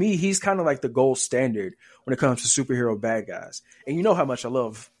 to me, he's kind of like the gold standard when it comes to superhero bad guys. And you know how much I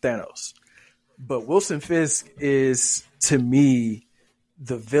love Thanos. But Wilson Fisk is, to me,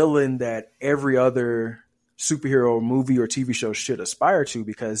 the villain that every other superhero movie or TV show should aspire to,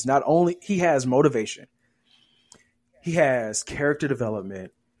 because not only he has motivation, he has character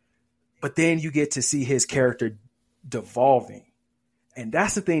development, but then you get to see his character devolving. And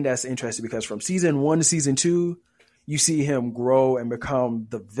that's the thing that's interesting, because from season 1 to season 2, you see him grow and become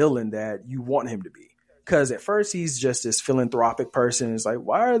the villain that you want him to be. Because at first he's just this philanthropic person. It's like,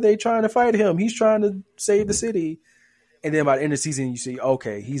 why are they trying to fight him? He's trying to save the city. And then by the end of the season, you see,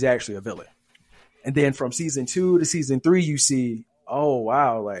 okay, he's actually a villain. And then from season 2 to season 3, you see, oh,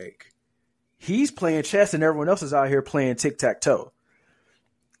 wow, like he's playing chess and everyone else is out here playing tic-tac-toe.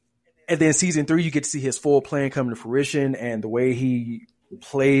 And then season 3, you get to see his full plan come to fruition, and the way he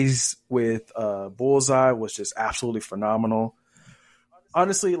plays with Bullseye was just absolutely phenomenal.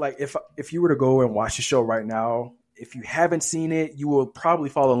 Honestly, like if you were to go and watch the show right now, if you haven't seen it, you will probably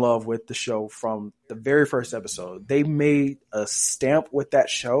fall in love with the show from the very first episode. They made a stamp with that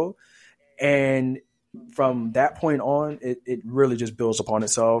show, and from that point on, it really just builds upon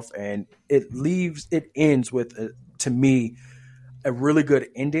itself, and it ends with, to me, a really good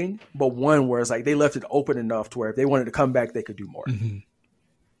ending, but one where it's like they left it open enough to where if they wanted to come back, they could do more. Mm-hmm.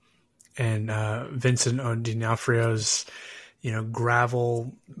 And Vincent D'Onofrio's,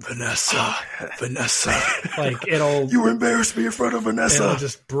 gravel Vanessa, like you embarrassed me in front of Vanessa. It'll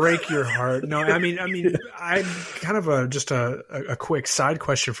just break your heart. No, I mean, I'm kind of just a quick side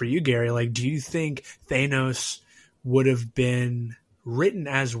question for you, Gary. Like, do you think Thanos would have been written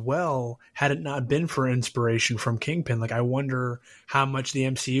as well had it not been for inspiration from Kingpin? Like, I wonder how much the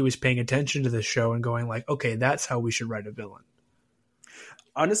MCU is paying attention to this show and going like, okay, that's how we should write a villain.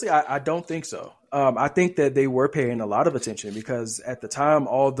 Honestly, I don't think so. I think that they were paying a lot of attention, because at the time,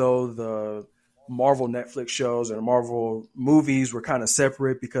 although the Marvel Netflix shows and the Marvel movies were kind of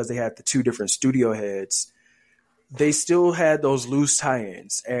separate because they had the 2 different studio heads, they still had those loose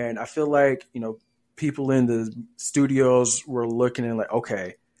tie-ins. And I feel like, people in the studios were looking and like,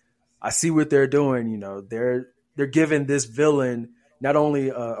 okay, I see what they're doing. They're giving this villain not only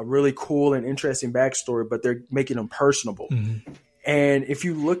a really cool and interesting backstory, but they're making him personable. Mm-hmm. And if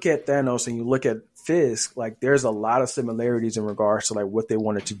you look at Thanos and you look at Fisk, like there's a lot of similarities in regards to like what they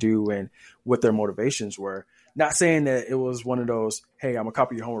wanted to do and what their motivations were. Not saying that it was one of those, hey, I'm gonna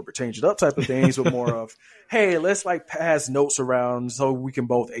copy your homework but change it up type of things, but more of, hey, let's like pass notes around so we can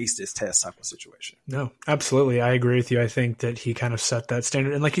both ace this test type of situation. No, absolutely. I agree with you. I think that he kind of set that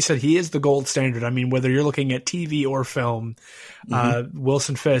standard. And like you said, he is the gold standard. I mean, whether you're looking at TV or film,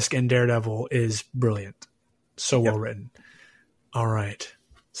 Wilson Fisk and Daredevil is brilliant. So well written. All right.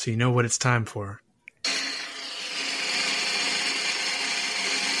 So you know what it's time for.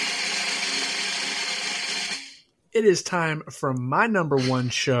 It is time for my number 1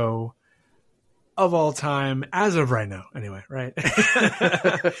 show of all time, as of right now, anyway, right?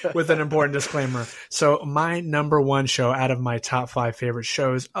 With an important disclaimer. So my number 1 show out of my top 5 favorite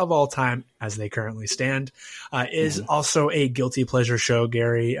shows of all time, as they currently stand, is also a guilty pleasure show,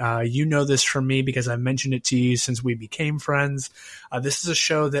 Gary. You know this from me because I mentioned it to you since we became friends. This is a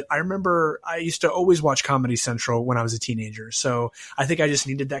show that I remember I used to always watch Comedy Central when I was a teenager. So I think I just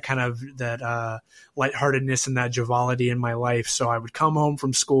needed that kind of lightheartedness and that joviality in my life. So I would come home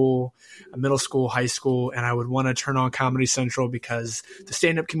from school, middle school, high school, and I would want to turn on Comedy Central because the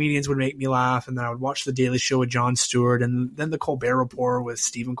stand-up comedians would make me laugh. And then I would watch The Daily Show with Jon Stewart and then The Colbert Report with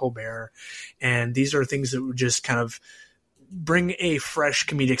Stephen Colbert. And these are things that would just kind of bring a fresh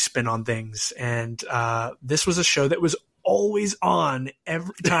comedic spin on things. And this was a show that was always on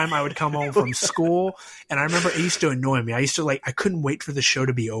every time I would come home from school. And I remember it used to annoy me. I couldn't wait for the show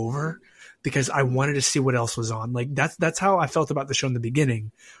to be over because I wanted to see what else was on. Like that's how I felt about the show in the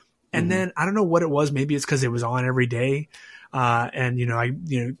beginning. And then I don't know what it was. Maybe it's because it was on every day. And I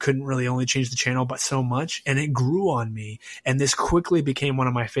couldn't really only change the channel, but so much, and it grew on me. And this quickly became one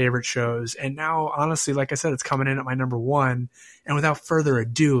of my favorite shows. And now, honestly, like I said, it's coming in at my number 1. And without further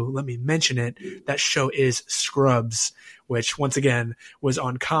ado, let me mention it. That show is Scrubs, which once again was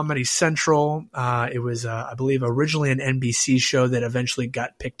on Comedy Central. It was, I believe, originally an NBC show that eventually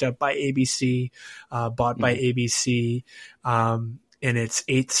got picked up by ABC, bought by ABC. in its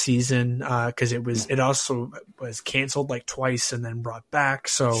 8th season because it also was canceled like twice and then brought back.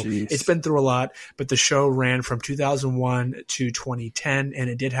 So it's been through a lot. But the show ran from 2001 to 2010, and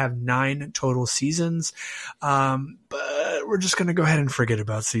it did have 9 total seasons. But we're just gonna go ahead and forget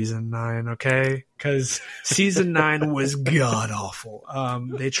about season 9, okay? Because season 9 was god awful.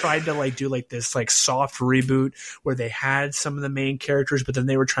 They tried to do this soft reboot where they had some of the main characters, but then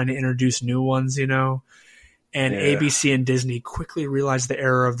they were trying to introduce new ones, And ABC and Disney quickly realized the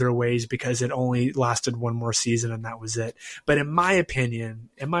error of their ways because it only lasted one more season and that was it. But in my opinion,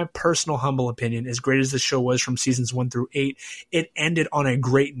 in my personal humble opinion, as great as the show was from seasons 1 through 8, it ended on a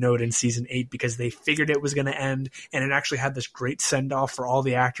great note in season 8 because they figured it was going to end, and it actually had this great send-off for all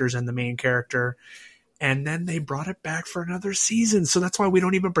the actors and the main character. And then they brought it back for another season. So that's why we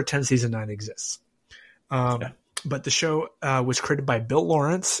don't even pretend season 9 exists. But the show was created by Bill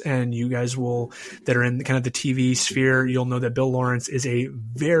Lawrence, and you guys that are in kind of the TV sphere, you'll know that Bill Lawrence is a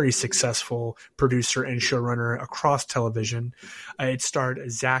very successful producer and showrunner across television. It starred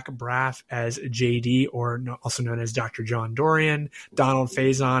Zach Braff as JD, or also known as Dr. John Dorian, Donald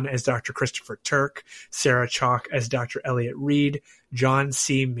Faison as Dr. Christopher Turk, Sarah Chalk as Dr. Elliot Reed, John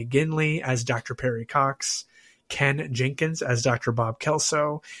C. McGinley as Dr. Perry Cox, Ken Jenkins as Dr. Bob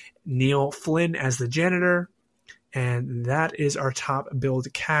Kelso, Neil Flynn as the janitor. And that is our top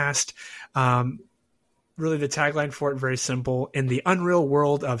billed cast. Really, the tagline for it, very simple. In the unreal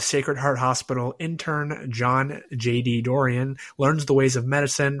world of Sacred Heart Hospital, intern John J.D. Dorian learns the ways of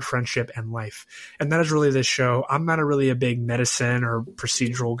medicine, friendship, and life. And that is really this show. I'm not really a big medicine or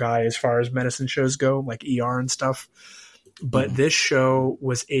procedural guy as far as medicine shows go, like ER and stuff. But this show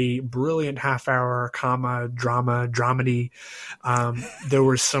was a brilliant half-hour dramedy. There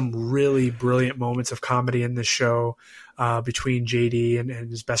were some really brilliant moments of comedy in this show between JD and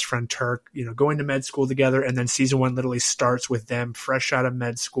his best friend Turk, going to med school together. And then season 1 literally starts with them fresh out of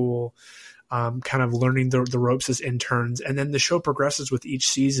med school, kind of learning the ropes as interns. And then the show progresses with each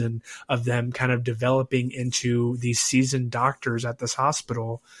season of them kind of developing into these seasoned doctors at this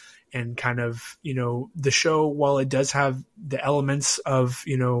hospital. And kind of, the show, while it does have the elements of,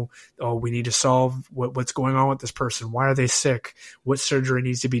 we need to solve what's going on with this person. Why are they sick? What surgery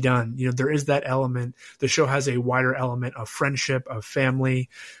needs to be done? There is that element. The show has a wider element of friendship, of family,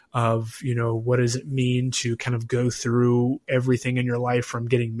 of, what does it mean to kind of go through everything in your life from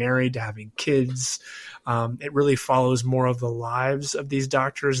getting married to having kids. It really follows more of the lives of these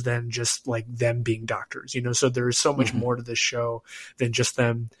doctors than just them being doctors, so there is so much more to this show than just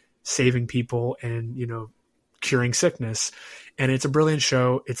them saving people and, curing sickness. And it's a brilliant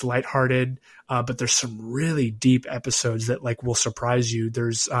show. It's lighthearted, but there's some really deep episodes that will surprise you.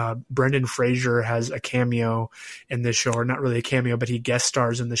 There's Brendan Fraser has a cameo in this show, or not really a cameo, but he guest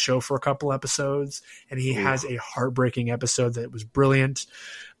stars in the show for a couple episodes, and he has a heartbreaking episode that was brilliant.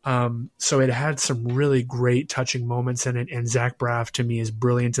 So it had some really great touching moments in it, and Zach Braff to me is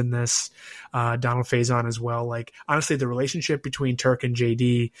brilliant in this. Donald Faison as well. Honestly, the relationship between Turk and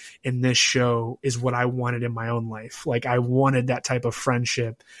JD in this show is what I wanted in my own life. I wanted that type of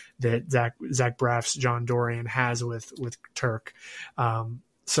friendship that Zach Braff's John Dorian has with Turk.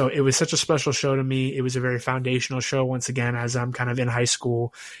 So it was such a special show to me. It was a very foundational show, once again, as I'm kind of in high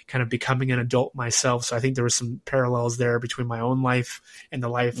school, kind of becoming an adult myself. So I think there was some parallels there between my own life and the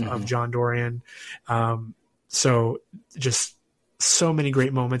life of John Dorian. So just so many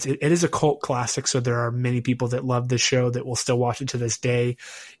great moments. It is a cult classic, so there are many people that love this show that will still watch it to this day.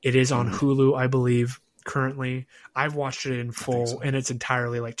 It is on Hulu, I believe, currently. I've watched it in full in its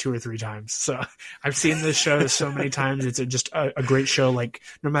entirely 2 or 3 times. So I've seen this show so many times. It's just a great show.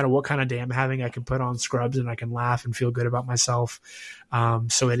 No matter what kind of day I'm having, I can put on Scrubs and I can laugh and feel good about myself.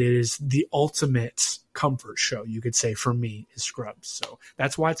 So it is the ultimate comfort show, you could say, for me, is Scrubs. So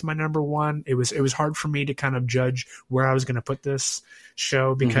that's why it's my number 1. It was hard for me to kind of judge where I was going to put this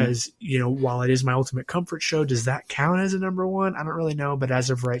show because, while it is my ultimate comfort show, does that count as a number 1? I don't really know. But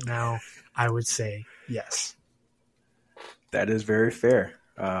as of right now, I would say yes. That is very fair.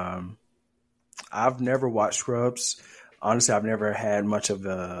 I've never watched Scrubs. Honestly, I've never had much of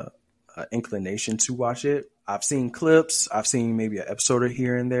a inclination to watch it. I've seen clips. I've seen maybe an episode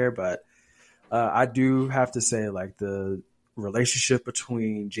here and there, but I do have to say, the relationship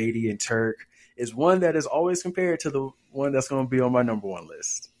between JD and Turk is one that is always compared to the one that's going to be on my number 1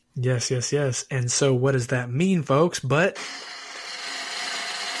 list. Yes, yes, yes. And so what does that mean, folks? But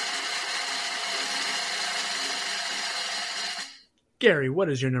Gary, what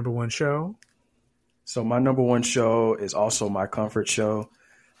is your number 1 show? So my number 1 show is also my comfort show.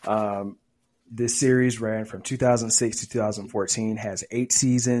 This series ran from 2006 to 2014, has 8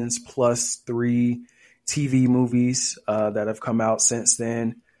 seasons plus 3 TV movies that have come out since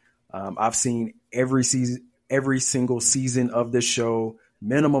then. I've seen every single season of this show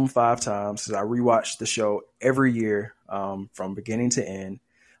minimum 5 times, because I rewatch the show every year from beginning to end.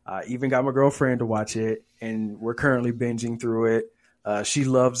 I even got my girlfriend to watch it, and we're currently binging through it. She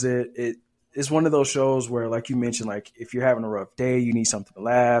loves it. It's one of those shows where, like you mentioned, like if you're having a rough day, you need something to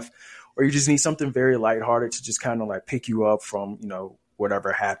laugh, or you just need something very lighthearted to just kind of like pick you up from,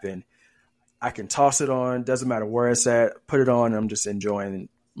 whatever happened. I can toss it on, doesn't matter where it's at, put it on, and I'm just enjoying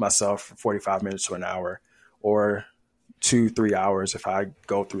myself for 45 minutes to an hour, or 2-3 hours if I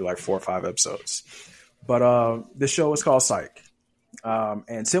go through like 4 or 5 episodes. But the show is called Psych.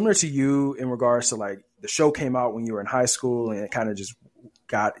 And similar to you in regards to like the show came out when you were in high school and it kind of just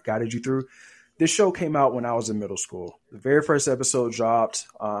guided you through. This show came out when I was in middle school. The very first episode dropped,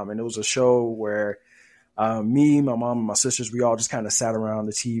 and it was a show where me, my mom, and my sisters, we all just kind of sat around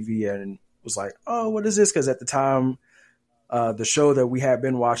the TV and was like, oh, what is this? Because at the time, the show that we had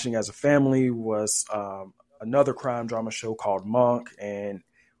been watching as a family was another crime drama show called Monk, and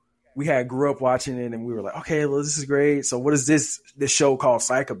we had grew up watching it, and we were like, okay, well, this is great. So what is this show called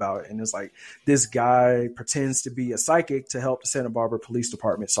Psych about? And it's like this guy pretends to be a psychic to help the Santa Barbara Police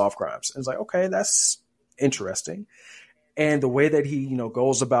Department solve crimes. And it's like, okay, that's interesting. And the way that he,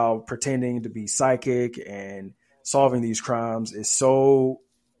 goes about pretending to be psychic and solving these crimes is so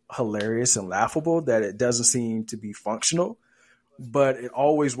hilarious and laughable that it doesn't seem to be functional, but it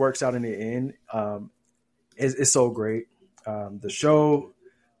always works out in the end. It's so great. The show,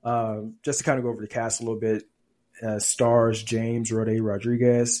 just to kind of go over the cast a little bit, stars James Rode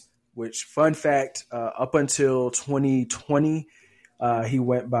Rodriguez, which, fun fact, up until 2020, he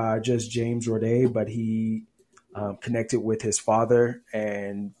went by just James Rode, but he connected with his father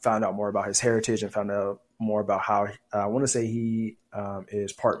and found out more about his heritage and found out more about how, I want to say he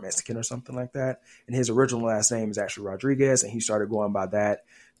is part Mexican or something like that. And his original last name is actually Rodriguez, and he started going by that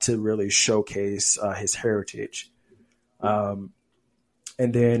to really showcase his heritage. And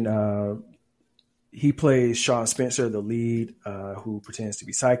then he plays Sean Spencer, the lead, who pretends to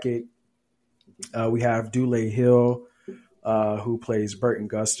be psychic. We have Dule Hill, who plays Burton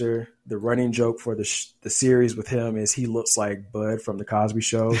Guster. The running joke for the series with him is he looks like Bud from The Cosby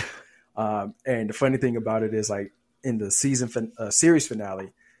Show. And the funny thing about it is, like, in the series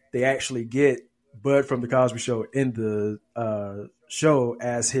finale, they actually get Bud from The Cosby Show in the show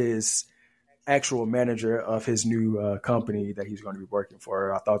as his actual manager of his new company that he's going to be working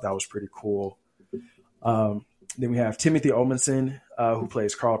for. I thought that was pretty cool. Then we have Timothy Olmanson, who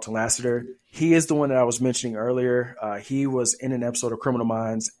plays Carlton Lassiter. He is the one that I was mentioning earlier. He was in an episode of Criminal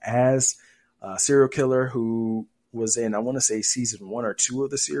Minds as a serial killer who was in, I want to say, season 1 or 2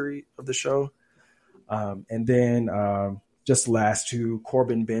 of the show. And then just the last two,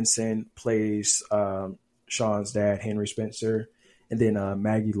 Corbin Benson plays Sean's dad, Henry Spencer. And then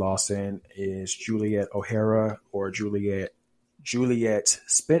Maggie Lawson is Juliet O'Hara, or Juliet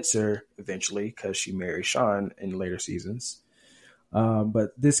Spencer eventually, because she married Sean in later seasons.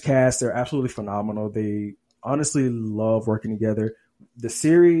 But this cast, they're absolutely phenomenal. They honestly love working together. The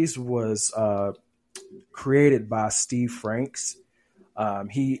series was created by Steve Franks.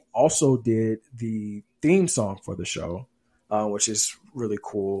 He also did the theme song for the show, which is really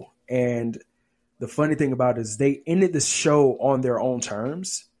cool. And the funny thing about it is they ended the show on their own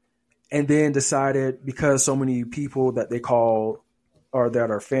terms, and then decided, because so many people that they call, or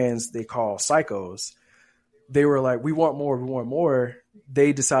that are fans, they call psychos, they were like, we want more.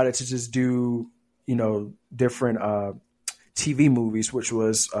 They decided to just do, different TV movies, which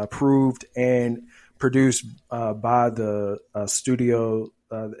was approved and produced by the studio.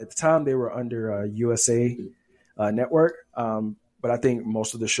 At the time, they were under USA Network. But I think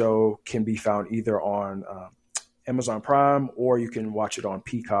most of the show can be found either on Amazon Prime, or you can watch it on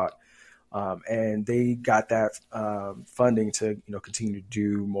Peacock. And they got that funding to, continue to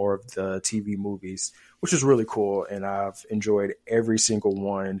do more of the TV movies, which is really cool. And I've enjoyed every single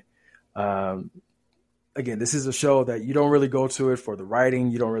one. Again, this is a show that you don't really go to it for the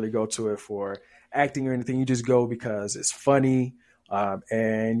writing. You don't really go to it for acting or anything. You just go because it's funny.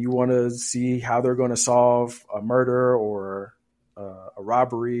 And you want to see how they're going to solve a murder or a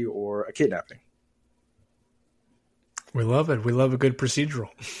robbery or a kidnapping. We love it. We love a good procedural.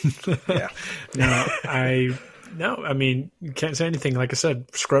 Yeah. I mean, you can't say anything. Like I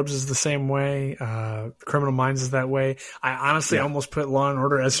said, Scrubs is the same way. Criminal Minds is that way. I honestly almost put Law and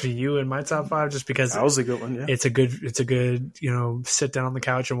Order SVU in my top 5 just because that was a good one. Yeah. It's a good, sit down on the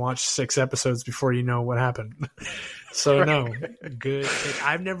couch and watch 6 episodes before you know what happened. So no, good.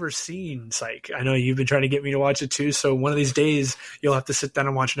 I've never seen Psych. I know you've been trying to get me to watch it too. So one of these days you'll have to sit down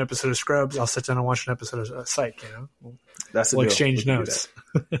and watch an episode of Scrubs. I'll sit down and watch an episode of Psych. That's we'll deal. exchange notes.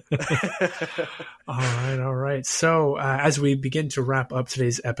 All right. So as we begin to wrap up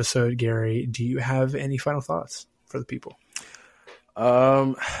today's episode, Gary, do you have any final thoughts for the people?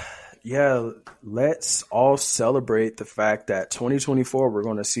 Yeah, let's all celebrate the fact that 2024, we're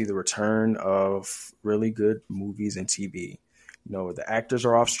going to see the return of really good movies and TV. The actors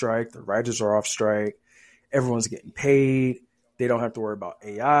are off strike, the writers are off strike, everyone's getting paid. They don't have to worry about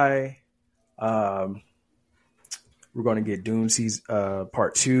AI. We're going to get Dune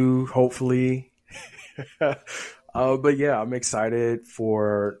part 2, hopefully. But yeah, I'm excited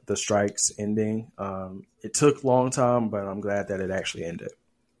for the strikes ending. It took a long time, but I'm glad that it actually ended.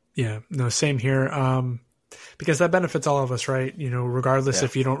 Yeah, no, same here. Because that benefits all of us, right? Regardless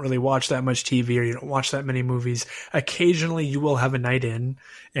if you don't really watch that much TV or you don't watch that many movies, occasionally you will have a night in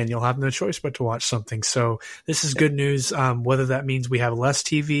and you'll have no choice but to watch something. So this is good news. Whether that means we have less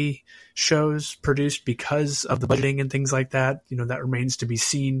TV shows produced because of the budgeting and things like that, that remains to be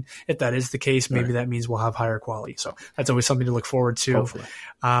seen. If that is the case, maybe that means we'll have higher quality. So that's always something to look forward to. Hopefully.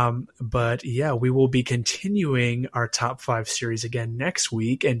 But yeah, we will be continuing our top 5 series again next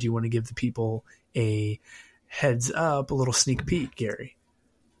week. And do you want to give the people a heads up, a little sneak peek, Gary?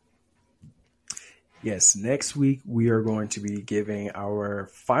 Yes, next week we are going to be giving our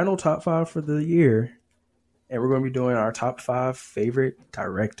final top 5 for the year, and we're going to be doing our top 5 favorite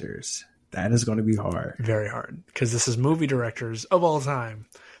directors. That is going to be hard. Very hard, because this is movie directors of all time.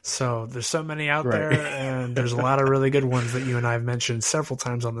 So there's so many out there, and there's a lot of really good ones that you and I have mentioned several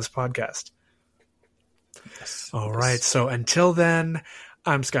times on this podcast. Yes. All right, so until then,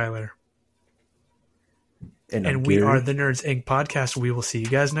 I'm Skyler. And we are the Nerds Inc podcast. We will see you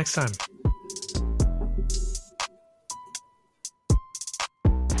guys next time.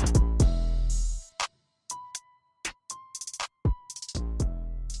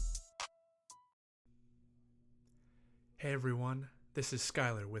 Hey everyone, this is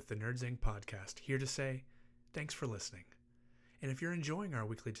Skyler with the Nerds Inc podcast, here to say thanks for listening. And if you're enjoying our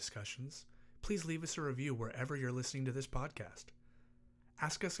weekly discussions, please leave us a review wherever you're listening to this podcast.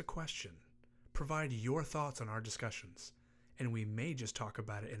 Ask us a question. Provide your thoughts on our discussions, and we may just talk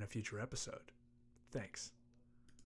about it in a future episode. Thanks.